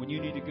 When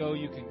you need to go,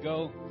 you can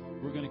go.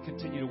 We're going to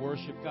continue to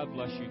worship. God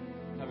bless you.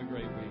 Have a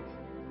great week.